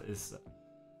for that is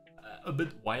a bit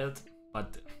wild,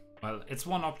 but well, it's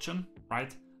one option,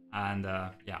 right? And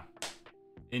yeah,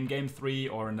 in game 3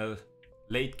 or in the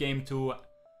late game 2,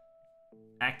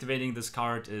 activating this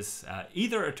card is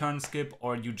either a turn skip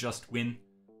or you just win,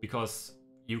 because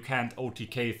you can't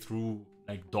OTK through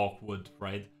like Dogwood,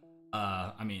 right?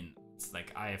 I mean, it's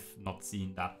like I have not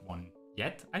seen that one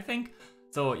yet, I think.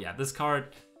 So yeah, this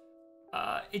card,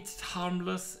 it's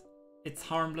harmless. It's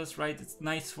harmless, right? It's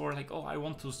nice for like, oh, I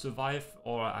want to survive,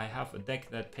 or I have a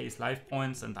deck that pays life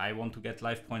points and I want to get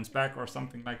life points back or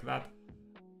something like that.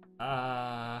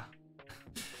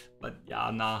 But yeah,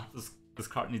 nah, this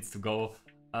card needs to go.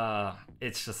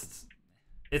 It's just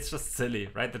silly,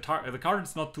 right? The card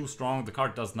is not too strong. The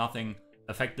card does nothing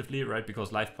effectively, right?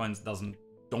 Because life points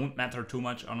don't matter too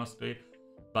much, honestly.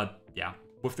 But yeah,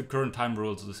 with the current time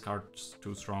rules, this card's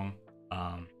too strong.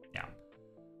 Yeah,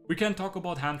 we can talk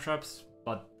about hand traps,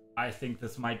 but I think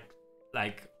this might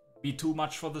like be too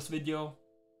much for this video.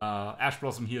 Ash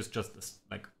Blossom here is just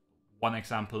like one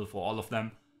example for all of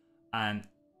them, and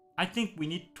I think we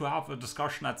need to have a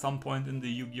discussion at some point in the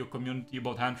Yu-Gi-Oh community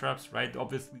about hand traps, right?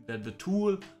 Obviously they're the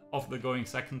tool of the going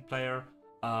second player,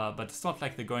 but it's not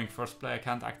like the going first player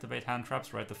can't activate hand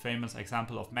traps, right? The famous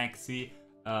example of Maxi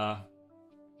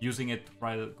using it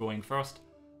while going first.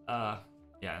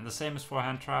 Yeah, and the same is for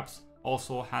hand traps.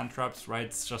 Also hand traps, right?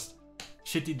 It's just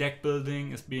shitty deck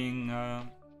building is being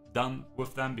done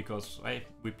with them, because right,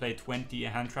 we play 20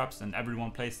 hand traps and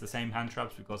everyone plays the same hand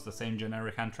traps because the same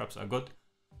generic hand traps are good.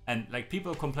 And like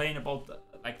people complain about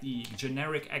like the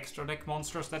generic extra deck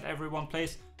monsters that everyone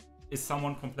plays. Is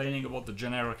someone complaining about the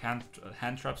generic hand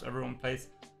traps everyone plays?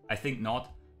 I think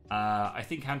not. I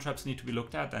think hand traps need to be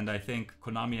looked at, and I think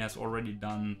Konami has already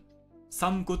done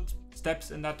some good steps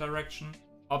in that direction.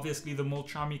 Obviously the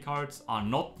Molchami cards are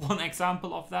not one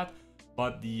example of that,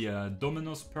 but the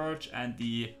Dominus Purge and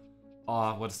the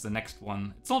what is the next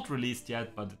one? It's not released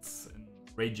yet, but it's in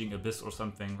Raging Abyss or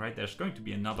something, right? There's going to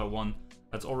be another one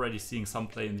that's already seeing some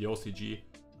play in the OCG.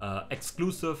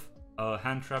 Exclusive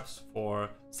hand traps for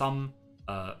some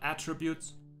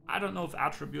attributes. I don't know if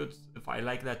I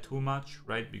like that too much,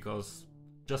 right? Because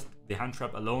just the hand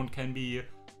trap alone can be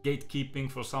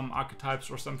gatekeeping for some archetypes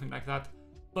or something like that.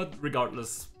 But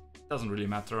regardless, doesn't really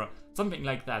matter. Something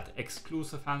like that,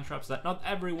 exclusive hand traps that not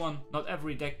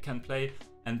every deck can play,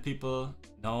 and people,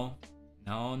 no.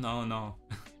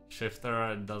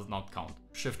 Shifter does not count.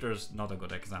 Shifter's not a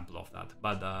good example of that,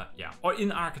 but yeah. Or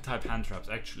in archetype hand traps,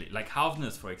 actually. Like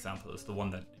Halfness, for example, is the one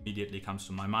that immediately comes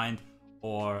to my mind.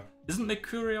 Or isn't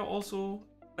Mercuria also,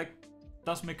 like,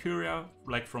 does Mercuria,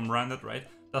 like from Randed, right?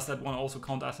 Does that one also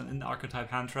count as an in-archetype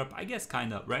hand trap? I guess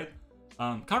kinda, right?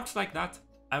 Cards like that,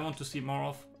 I want to see more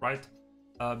of, right?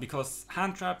 Because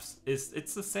hand traps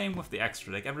it's the same with the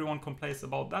extra. Like everyone complains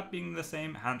about that being the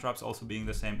same. Hand traps also being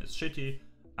the same is shitty.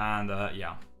 And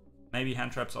yeah, maybe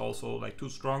hand traps are also like too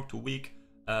strong, too weak.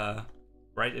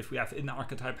 right? If we have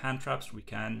in-archetype hand traps, we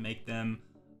can make them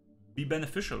be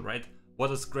beneficial, right?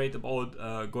 What is great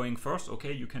about going first?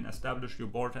 Okay, you can establish your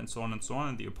board and so on,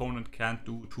 and the opponent can't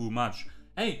do too much.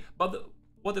 Hey, but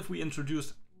what if we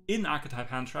introduce in-archetype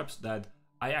hand traps that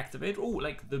I activate? Oh,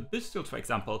 like the Bestials, for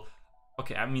example.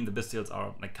 Okay, I mean the Bestials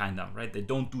are like kinda, right? They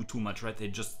don't do too much, right? They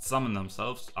just summon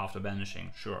themselves after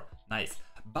banishing. Sure, nice.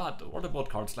 But what about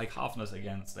cards like Halfness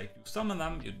Against? Like you summon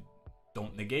them, you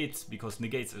don't negate because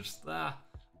negates is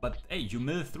but hey, you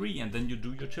mill 3 and then you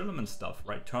do your Tearlaments stuff,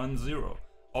 right? Turn 0.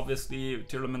 Obviously,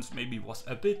 Tearlaments maybe was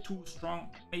a bit too strong,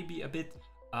 maybe a bit,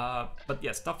 but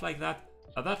yeah, stuff like that.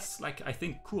 That's like, I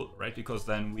think, cool, right? Because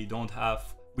then we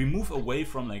move away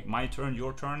from like my turn,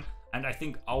 your turn, and I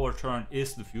think our turn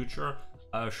is the future.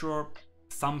 Sure,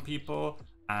 some people,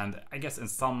 and I guess in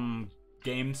some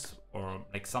games or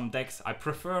like some decks, I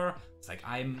prefer, it's like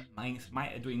I'm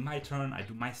doing my turn, I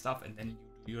do my stuff, and then you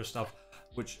do your stuff,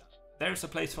 which there's a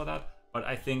place for that. But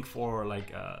I think for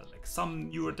like some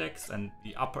newer decks and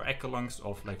the upper echelons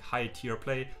of like high tier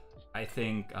play, I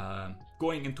think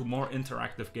going into more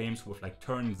interactive games with like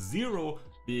turn 0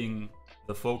 being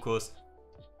the focus,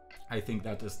 I think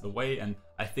that is the way, and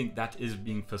I think that is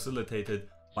being facilitated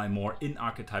by more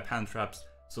in-archetype hand traps,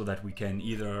 so that we can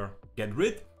either get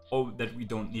rid or that we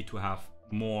don't need to have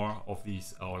more of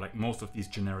these, or like most of these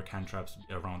generic hand traps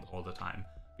around all the time.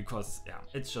 Because yeah,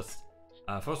 it's just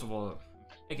first of all,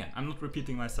 again, I'm not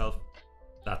repeating myself,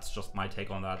 that's just my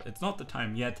take on that. It's not the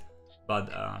time yet, but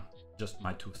just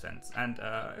my 2 cents. And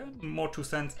more 2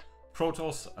 cents,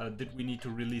 Protoss, did we need to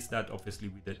release that? Obviously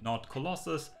we did not.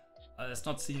 Colossus, it's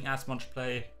not seeing as much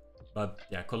play, but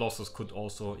yeah, Colossus could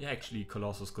also,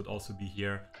 Colossus could also be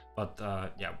here. But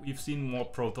yeah, we've seen more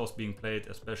Protoss being played,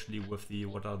 especially with the,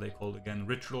 what are they called again,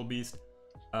 Ritual Beast.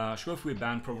 Sure, if we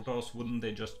ban Protoss, wouldn't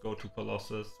they just go to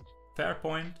Colossus? Fair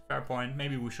point, fair point.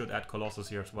 Maybe we should add Colossus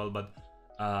here as well, but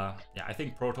yeah, I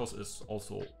think Protoss is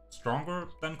also stronger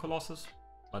than Colossus.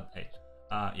 But hey,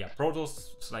 yeah,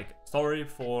 Protoss is like, sorry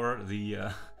for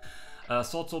the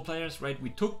Sword Soul players, right? We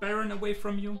took Baron away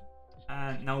from you,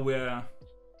 and now we're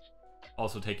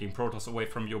also taking Protoss away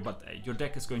from you, but your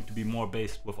deck is going to be more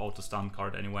based without the stun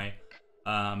card anyway.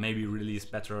 Maybe release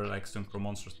better like Synchro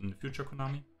Monsters in the future,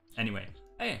 Konami. Anyway,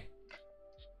 hey,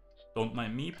 don't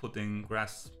mind me putting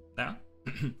grass there.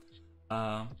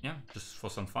 Yeah, just for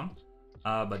some fun.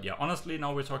 But yeah, honestly,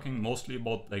 now we're talking mostly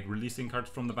about like releasing cards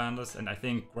from the ban list, and I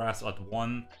think grass at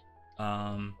 1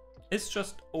 is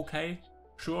just okay.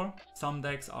 Sure, some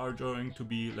decks are going to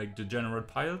be like degenerate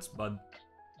piles, but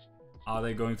are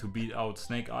they going to beat out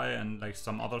Snake Eye and like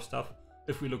some other stuff?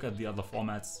 If we look at the other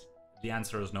formats, the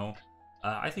answer is no.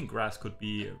 I think grass could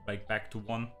be like back to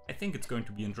 1. I think it's going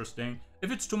to be interesting.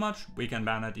 If it's too much, we can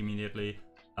ban it immediately.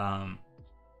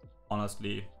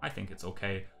 Honestly, I think it's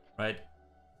okay, right?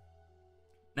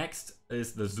 Next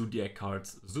is the Zoodiac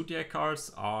cards. Zoodiac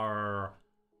cards are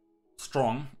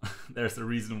strong. There's a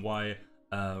reason why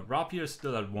Rapier is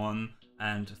still at 1,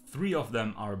 and 3 of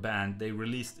them are banned. They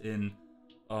released in,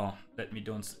 oh, let me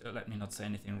not say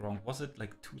anything wrong. Was it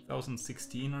like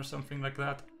 2016 or something like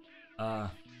that?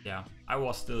 Yeah, I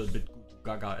was still a bit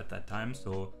gaga at that time,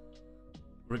 so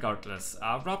regardless,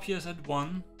 Rapier is at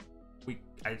 1.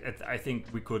 I think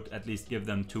we could at least give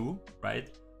them 2, right?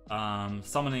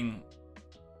 Summoning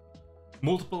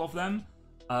multiple of them.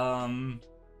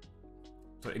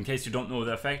 So in case you don't know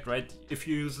the effect, right? If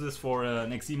you use this for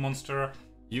an XE monster,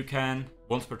 you can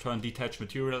once per turn detach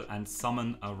material and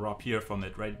summon a Rapier from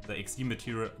it, right? The XE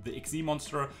material, the XE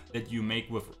monster that you make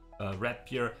with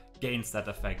Rapier gains that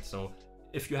effect. So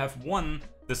if you have 1,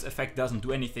 this effect doesn't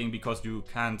do anything because you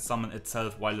can't summon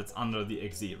itself while it's under the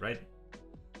XE, right?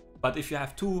 But if you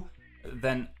have 2,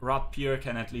 then Rapier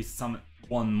can at least summon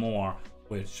 1 more,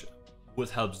 which would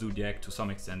help Zoodiac to some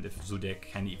extent, if Zoodiac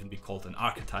can even be called an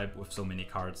archetype with so many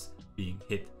cards being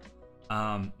hit.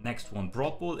 Next one,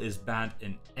 Broad Bull is banned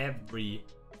in every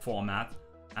format,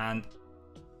 and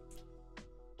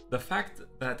the fact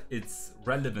that it's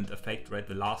relevant effect, right,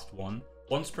 the last one,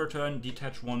 once per turn,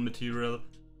 detach 1 material,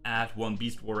 add 1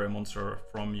 Beast Warrior monster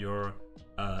from your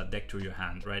deck to your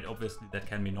hand, right? Obviously that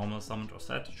can be normal summoned or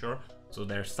set, sure, so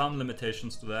there's some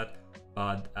limitations to that,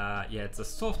 but yeah, it's a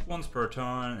soft once per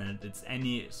turn, and it's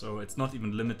so it's not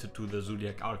even limited to the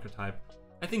Zoodiac archetype.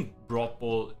 I think Broad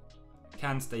Bull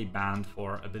can stay banned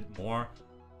for a bit more,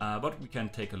 but we can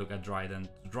take a look at Dryden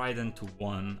to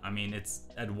 1. I mean, it's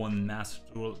at 1 mass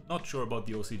rule, not sure about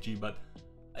the OCG, but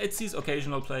it sees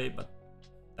occasional play, but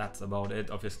that's about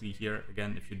it. Obviously here,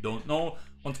 again, if you don't know,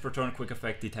 once per turn, quick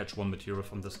effect, detach 1 material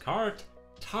from this card,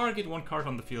 target 1 card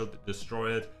on the field,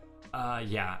 destroy it.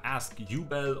 Yeah, ask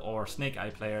Yubel or Snake Eye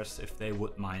players if they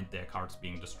would mind their cards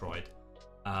being destroyed.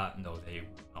 No, they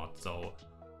would not. So,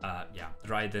 yeah,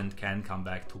 Trident can come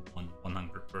back to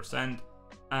 100%.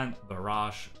 And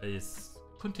Barrage is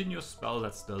a continuous spell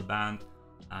that's still banned.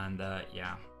 And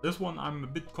yeah, this one I'm a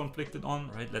bit conflicted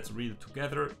on, right? Let's read it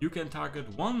together. You can target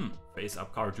one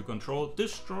face-up card you control,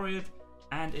 destroy it,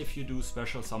 and if you do,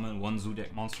 special summon one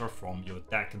Zoodiac monster from your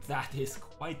deck. That is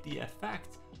quite the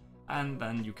effect. And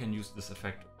then you can use this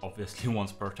effect obviously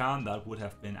once per turn. That would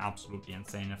have been absolutely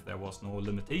insane if there was no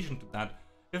limitation to that.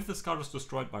 If this card is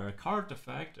destroyed by a card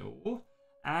effect,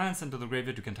 and sent to the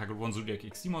graveyard, you can target one Zoodiac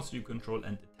XC monster you control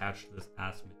and attach this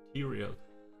as material.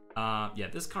 Yeah,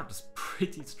 this card is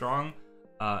pretty strong.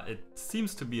 It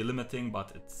seems to be limiting,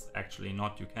 but it's actually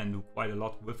not. You can do quite a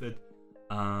lot with it.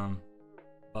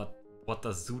 But what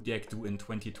does Zoodiac do in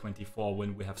 2024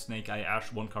 when we have Snake Eye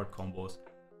Ash one-card combos?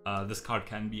 This card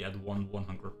can be at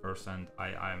 100%.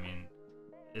 I mean,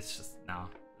 it's just, nah.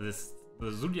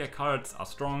 The Zoodiac cards are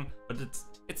strong, but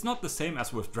it's not the same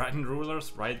as with Dragon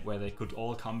Rulers, right? Where they could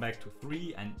all come back to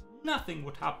 3 and nothing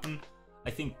would happen. I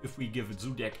think if we give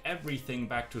Zoodiac everything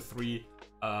back to 3,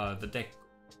 the deck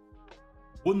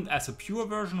wouldn't, as a pure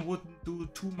version, wouldn't do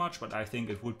too much, but I think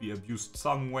it would be abused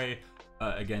some way,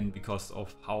 again, because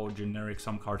of how generic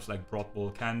some cards like Broad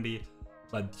Bull can be.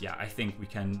 But yeah, I think we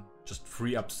can just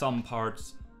free up some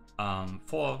parts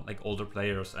for like older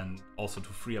players and also to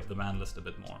free up the man list a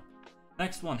bit more.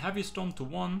 Next one, Heavy Storm to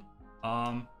 1.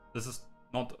 This is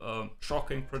not a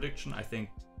shocking prediction. I think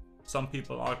some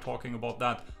people are talking about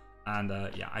that. And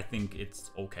yeah, I think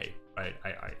it's okay, right?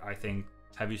 I think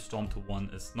Heavy Storm to 1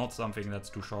 is not something that's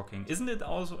too shocking. Isn't it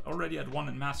also already at 1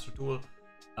 in Master Duel?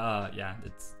 Yeah,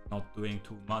 it's not doing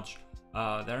too much.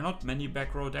 There are not many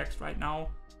back row decks right now,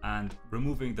 and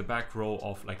removing the back row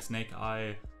of like Snake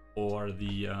Eye or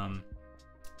the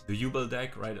Yubel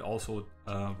deck, right, also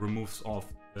removes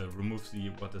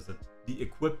the, what is it, the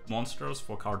equipped monsters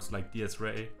for cards like Dies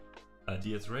Irae,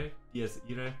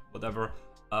 whatever.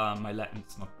 My Latin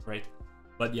is not great,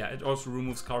 but yeah, it also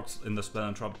removes cards in the spell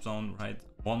and trap zone, right?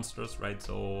 Monsters, right?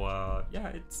 So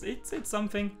yeah, it's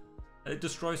something. It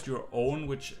destroys your own,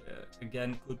 which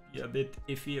again could be a bit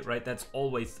iffy, right? That's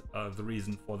always the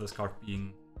reason for this card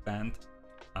being banned,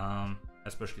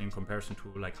 especially in comparison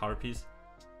to like Harpies.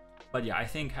 But yeah, I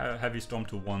think Heavy Storm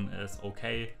to 1 is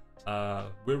okay.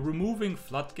 We're removing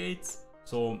floodgates,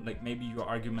 so like maybe your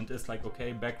argument is like,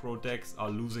 okay, back row decks are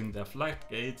losing their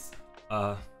floodgates.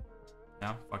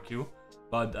 Yeah, fuck you.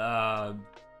 But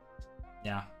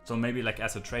yeah, so maybe like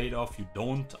as a trade-off you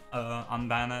don't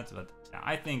unban it, but yeah,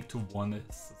 I think to 1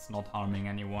 it's not harming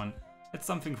anyone. It's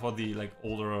something for the like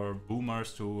older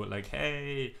boomers to like,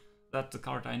 hey, that's the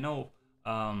card I know.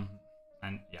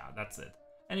 And yeah, that's it.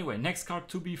 Anyway, next card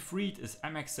to be freed is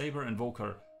MX Saber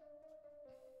Invoker.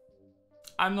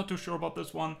 I'm not too sure about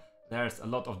this one. There's a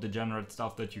lot of degenerate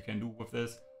stuff that you can do with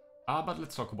this. But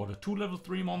let's talk about the 2 level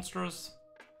 3 monsters.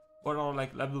 What are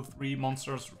like level 3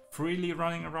 monsters freely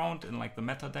running around in like the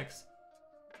meta decks?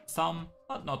 Some,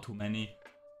 but not too many.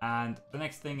 And the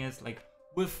next thing is like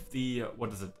with the,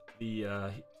 what is it?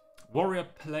 The warrior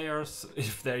players,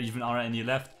 if there even are any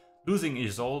left, losing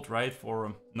Isolde, right?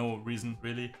 For no reason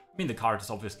really. I mean, the card is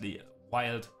obviously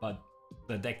wild, but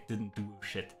the deck didn't do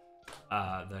shit.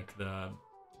 Like the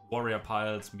warrior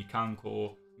piles,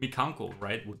 Mikanko,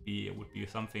 right, would be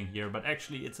something here, but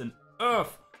actually it's an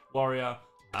Earth warrior.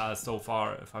 So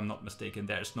far, if I'm not mistaken,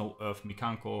 there's no Earth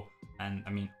Mikanko, and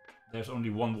I mean, there's only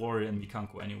one warrior in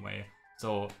Mikanko anyway.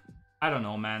 So I don't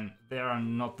know, man. There are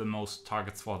not the most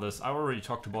targets for this. I already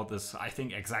talked about this, I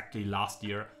think exactly last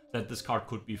year, that this card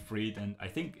could be freed, and I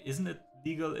think, isn't it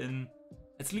legal in?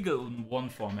 It's legal in one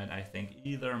format, I think,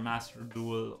 either Master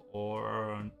Duel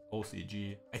or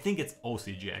OCG. I think it's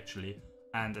OCG actually,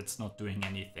 and it's not doing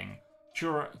anything.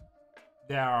 Sure,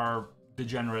 there are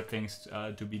degenerate things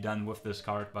to be done with this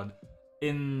card, but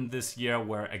in this year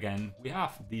where again we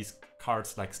have these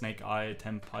cards like Snake Eye,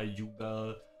 Tenpai,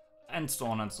 Yubel, and so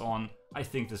on, I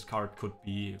think this card could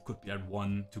be at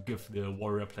 1 to give the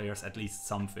warrior players at least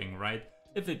something, right?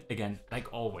 If it, again,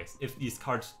 like always, if these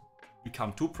cards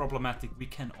become too problematic, we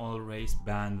can always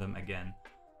ban them again.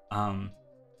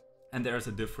 And there's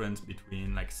a difference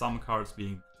between like some cards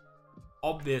being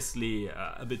obviously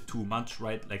a bit too much,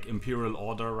 right? Like Imperial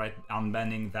Order, right?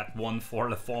 Unbanning that one for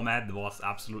the format was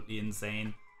absolutely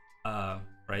insane,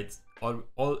 right?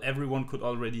 Everyone could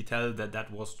already tell that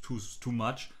that was too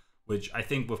much, which I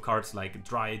think with cards like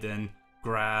Dryden,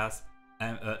 Grass,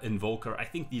 and Invoker, I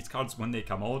think these cards, when they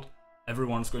come out,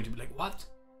 everyone's going to be like, what?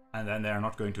 And then they're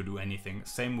not going to do anything.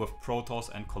 Same with Protoss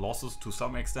and Colossus to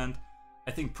some extent.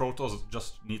 I think Protoss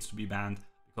just needs to be banned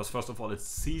because first of all, it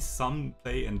sees some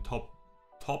play in top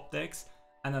decks,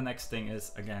 and the next thing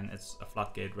is, again, it's a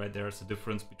floodgate, right? There's a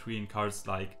difference between cards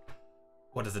like,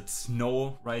 what is it,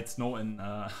 Snow, right? Snow in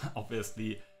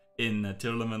obviously in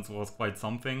Tearlaments was quite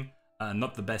something.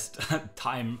 Not the best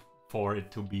time for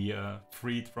it to be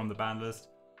freed from the ban list,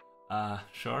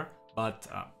 sure, but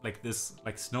like this,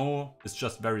 like Snow is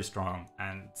just very strong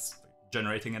and it's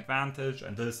generating advantage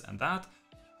and this and that,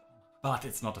 but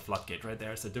it's not a floodgate, right?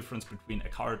 There's a difference between a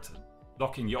card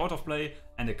locking you out of play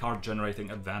and a card generating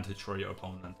advantage for your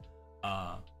opponent.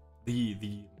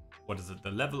 The what is it?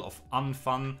 The level of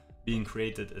unfun being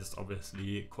created is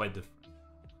obviously quite different.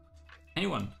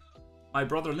 Anyone, my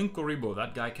brother Link Goribo,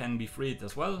 that guy can be freed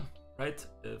as well, right?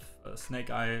 If Snake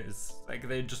Eye is like,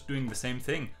 they're just doing the same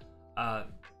thing.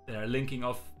 They're linking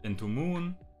off into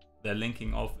Moon, they're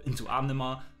linking off into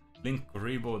Anima. Link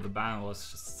Goribo, the ban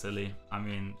was just silly. I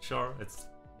mean, sure, it's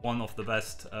one of the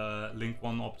best Link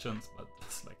 1 options, but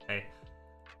it's like, hey,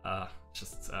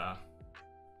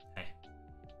 hey.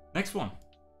 Next one.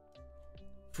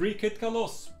 Free Kid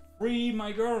Kalos, free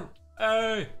my girl,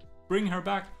 hey, bring her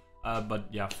back. But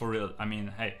yeah, for real, I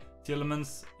mean, hey,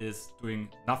 Tearlaments is doing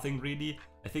nothing really.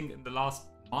 I think in the last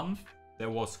month,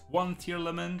 there was one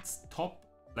Tearlaments top,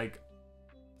 like,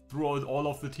 throughout all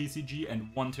of the TCG, and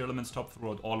one Tearlaments top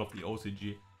throughout all of the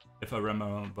OCG, if I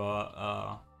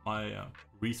remember my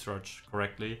research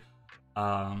correctly.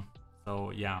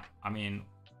 So yeah, I mean,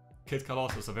 Kid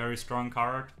Kalos is a very strong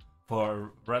card for a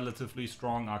relatively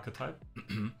strong archetype.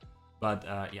 But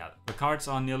yeah, the cards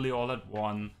are nearly all at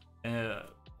one.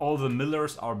 All the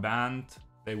Millers are banned.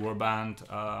 They were banned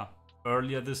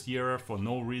earlier this year for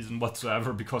no reason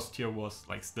whatsoever, because tier was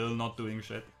like still not doing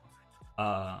shit.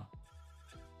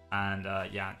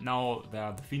 Yeah, now there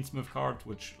are the Fiendsmith card,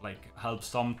 which like helps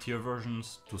some tier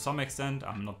versions to some extent.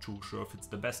 I'm not too sure if it's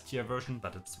the best tier version,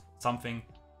 but it's something.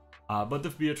 But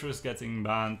if Beatrice is getting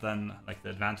banned, then like the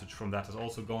advantage from that is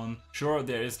also gone. Sure,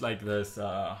 there is like this,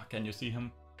 can you see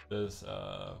him? This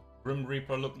Grim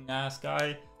Reaper looking ass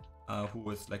guy,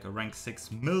 who is like a rank 6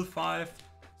 mil5.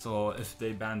 So if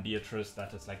they ban Beatrice,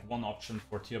 that is like one option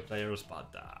for tier players,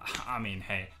 but I mean,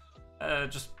 hey,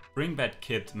 just bring back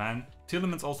Kid, man.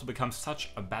 Tearlaments also becomes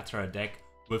such a better deck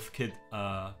with Kid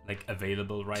like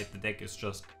available, right? The deck is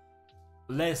just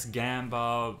less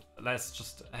gamba, less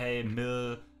just, hey,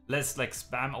 mill, less like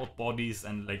spam out bodies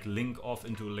and like link off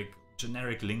into like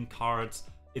generic link cards.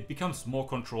 It becomes more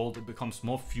controlled, it becomes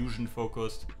more fusion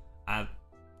focused, and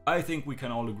I think we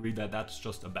can all agree that that's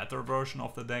just a better version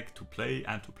of the deck to play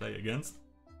and to play against.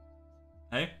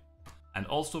 Hey? And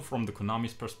also from the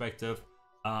Konami's perspective,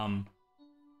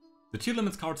 the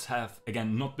Tearlaments cards have,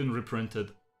 again, not been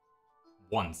reprinted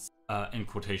once, in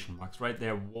quotation marks, right?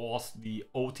 There was the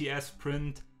OTS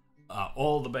print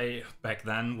all the way back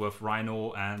then with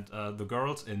Rhino and the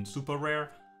girls in Super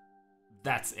Rare.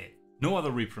 That's it. No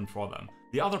other reprint for them.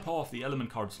 The other Power of the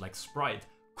Element cards like Sprite,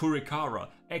 Kurikara,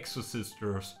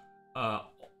 Exorcisters,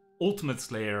 Ultimate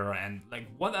Slayer, and like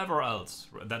whatever else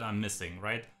that I'm missing,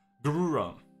 right?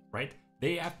 Garura, right?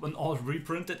 They have been all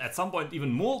reprinted at some point,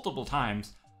 even multiple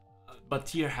times, but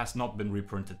Tier has not been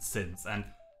reprinted since. And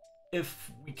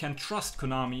if we can trust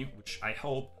Konami, which I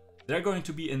hope, they're going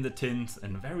to be in the tins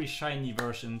and very shiny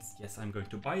versions. Yes, I'm going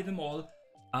to buy them all.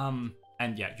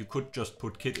 And yeah, you could just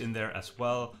put Kid in there as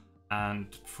well, and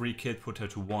free Kid, put her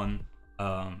to 1.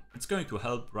 It's going to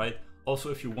help, right?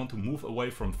 Also, if you want to move away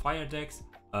from fire decks,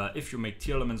 if you make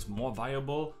Tearlaments more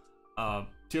viable,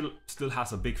 Tier still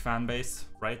has a big fan base,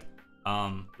 right?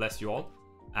 Bless you all.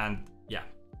 And yeah,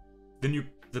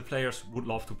 the players would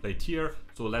love to play Tier,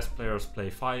 so less players play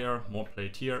fire, more play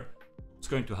Tier. It's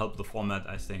going to help the format,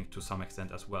 I think, to some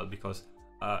extent as well, because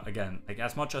again, like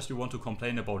as much as you want to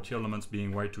complain about Tearlaments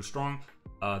being way too strong,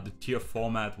 the Tier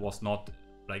format was not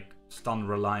like stun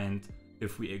reliant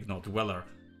if we ignore Dweller.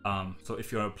 So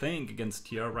if you're playing against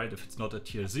Tier, right, if it's not a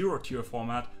Tier 0 Tier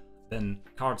format, then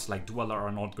cards like Dweller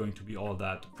are not going to be all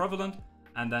that prevalent,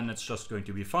 and then it's just going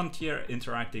to be fun Tier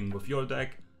interacting with your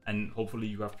deck, and hopefully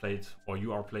you have played, or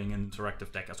you are playing an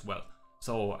interactive deck as well.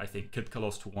 So I think Kid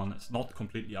Kalos to 1 is not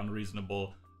completely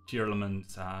unreasonable.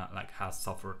 Tearlaments like has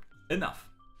suffered enough.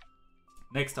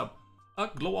 Next up, a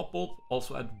Glow Up Bulb,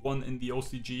 also at 1 in the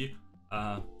OCG.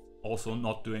 Also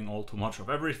not doing all too much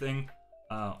of everything,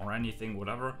 or anything,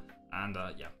 whatever. And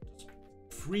yeah, just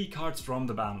 3 cards from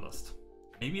the ban list.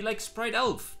 Maybe like Sprite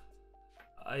Elf.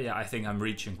 Yeah, I think I'm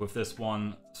reaching with this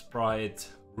one. Sprite,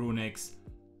 Runix,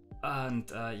 and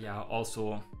yeah,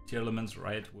 also Tearlaments,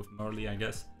 right, with Merly, I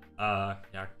guess.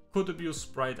 Yeah, could abuse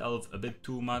Sprite Elf a bit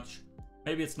too much.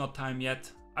 Maybe it's not time yet.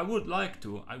 I would like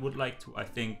to. I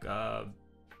think,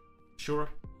 sure,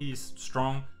 he's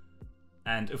strong.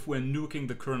 And if we're nuking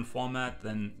the current format,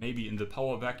 then maybe in the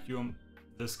power vacuum,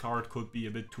 this card could be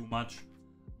a bit too much.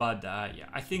 But yeah,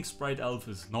 I think Sprite Elf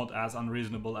is not as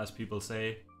unreasonable as people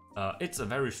say. It's a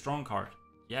very strong card,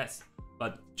 yes.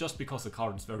 But just because the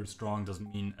card is very strong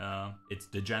doesn't mean it's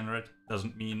degenerate,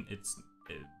 doesn't mean it's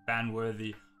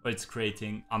ban-worthy, but it's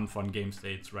creating unfun game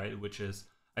states, right? Which is,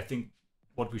 I think,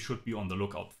 what we should be on the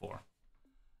lookout for.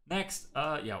 Next,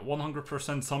 yeah,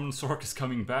 100% Summon Sork is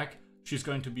coming back. She's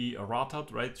going to be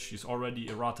errataed, right? She's already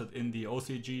errataed in the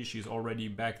OCG, she's already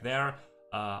back there.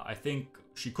 I think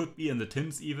she could be in the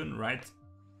tins even, right?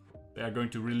 They are going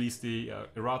to release the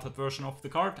errataed version of the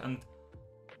card, and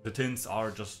the tins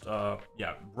are just,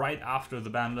 yeah, right after the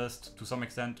ban list to some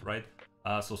extent, right?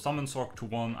 So Summon Sork to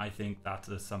 1, I think that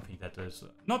is something that is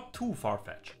not too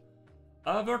far-fetched.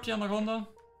 Verti Anaconda,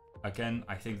 again,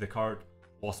 I think the card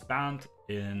was banned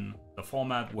in the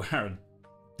format where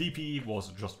DPE was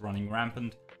just running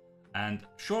rampant. And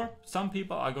sure, some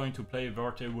people are going to play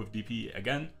Verti with DPE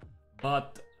again,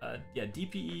 but yeah,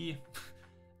 DPE,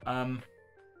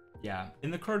 yeah,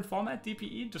 in the current format,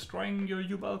 DPE destroying your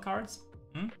Yubel cards?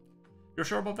 You're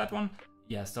sure about that one?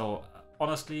 Yeah, so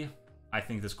honestly, I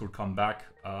think this could come back.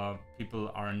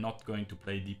 People are not going to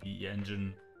play DPE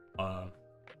engine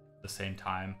the same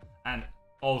time. And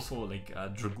also, like,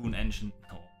 Dragoon engine,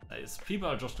 no. People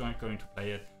are just not going to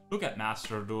play it. Look at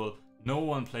Master Duel. No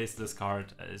one plays this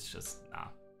card. It's just, nah.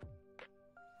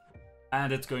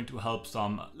 And it's going to help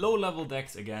some low-level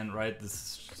decks again, right? This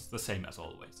is just the same as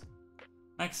always.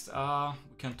 Next,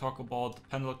 we can talk about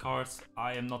Pendle cards.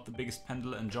 I am not the biggest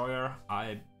Pendle enjoyer.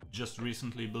 I just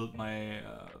recently built my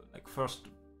like first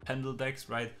Pendle decks,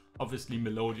 right? Obviously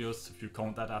Melodious, if you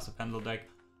count that as a Pendle deck.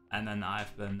 And then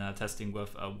I've been testing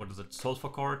with, what is it, Sulfur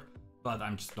Cord? But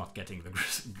I'm just not getting the,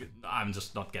 I'm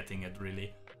just not getting it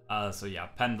really. So yeah,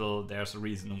 Pendle, there's a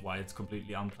reason why it's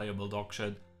completely unplayable dog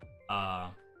shit.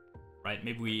 Right,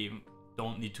 maybe we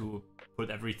don't need to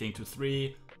put everything to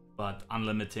 3, but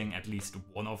unlimiting at least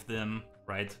one of them,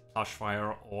 right?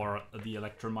 Plushfire or the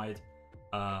Electromite.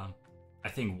 I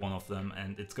think one of them,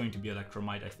 and it's going to be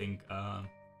Electromite, I think,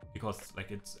 because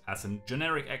like it's as a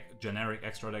generic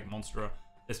extra deck monster,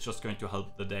 it's just going to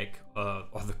help the deck,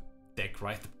 or the deck,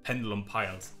 right? The Pendulum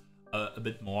piles a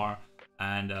bit more,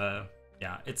 and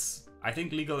yeah, it's, I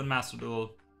think, legal in Master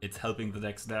Duel. It's helping the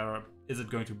decks there. Is it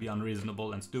going to be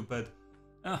unreasonable and stupid?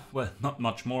 Well, not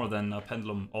much more than a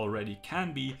Pendulum already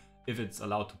can be if it's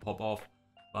allowed to pop off.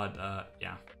 But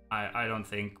yeah, I don't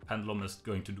think Pendulum is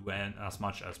going to do as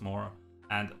much as more.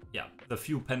 And yeah, the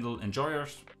few Pendle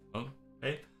enjoyers, well,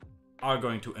 okay, are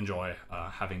going to enjoy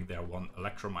having their one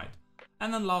Electromite.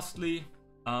 And then lastly,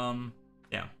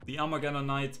 yeah, the Armageddon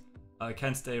Knight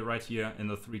can stay right here in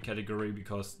the 3 category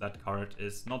because that card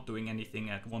is not doing anything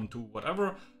at 1, 2,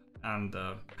 whatever, and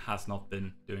has not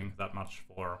been doing that much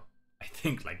for, I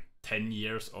think, like 10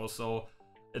 years or so.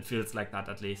 It feels like that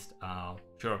at least.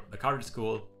 Sure, the card is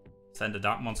cool. Send a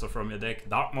Dark Monster from your deck.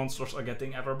 Dark Monsters are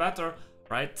getting ever better,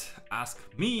 right? Ask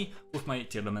me with my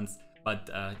Tearlaments. But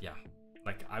yeah,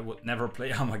 like I would never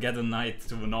play Armageddon Knight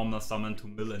to a normal summon to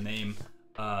mill a name.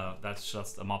 That's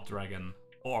just a Mob Dragon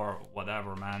or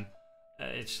whatever, man.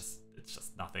 It's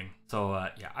just nothing. So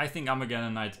yeah, I think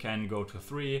Armageddon Knight can go to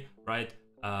 3, right?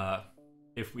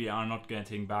 If we are not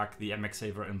getting back the MX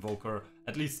Saver Invoker,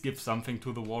 at least give something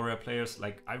to the Warrior players.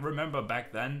 Like, I remember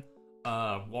back then,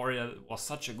 Warrior was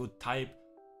such a good type.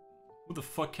 Who the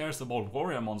fuck cares about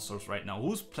Warrior monsters right now?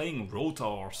 Who's playing Rota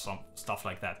or some stuff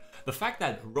like that? The fact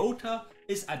that Rota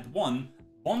is at 1,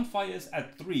 Bonfire is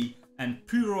at 3, and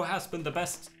Pyro has been the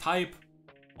best type,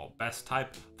 or best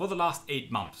type, for the last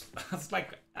 8 months. It's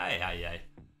like, yeah.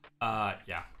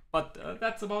 But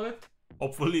that's about it.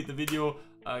 Hopefully the video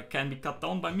can be cut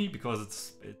down by me because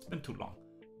it's been too long.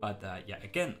 But yeah,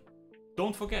 again,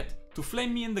 don't forget to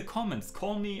flame me in the comments,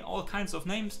 call me all kinds of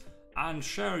names, and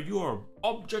share your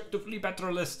objectively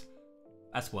better list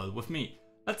as well with me.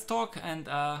 Let's talk and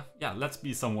yeah, let's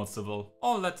be somewhat civil.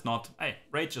 Or let's not. Hey,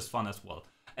 rage is fun as well.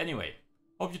 Anyway,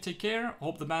 hope you take care,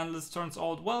 hope the ban list turns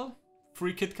out well.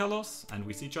 Free kit colors, and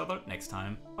we see each other next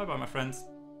time. Bye bye, my friends.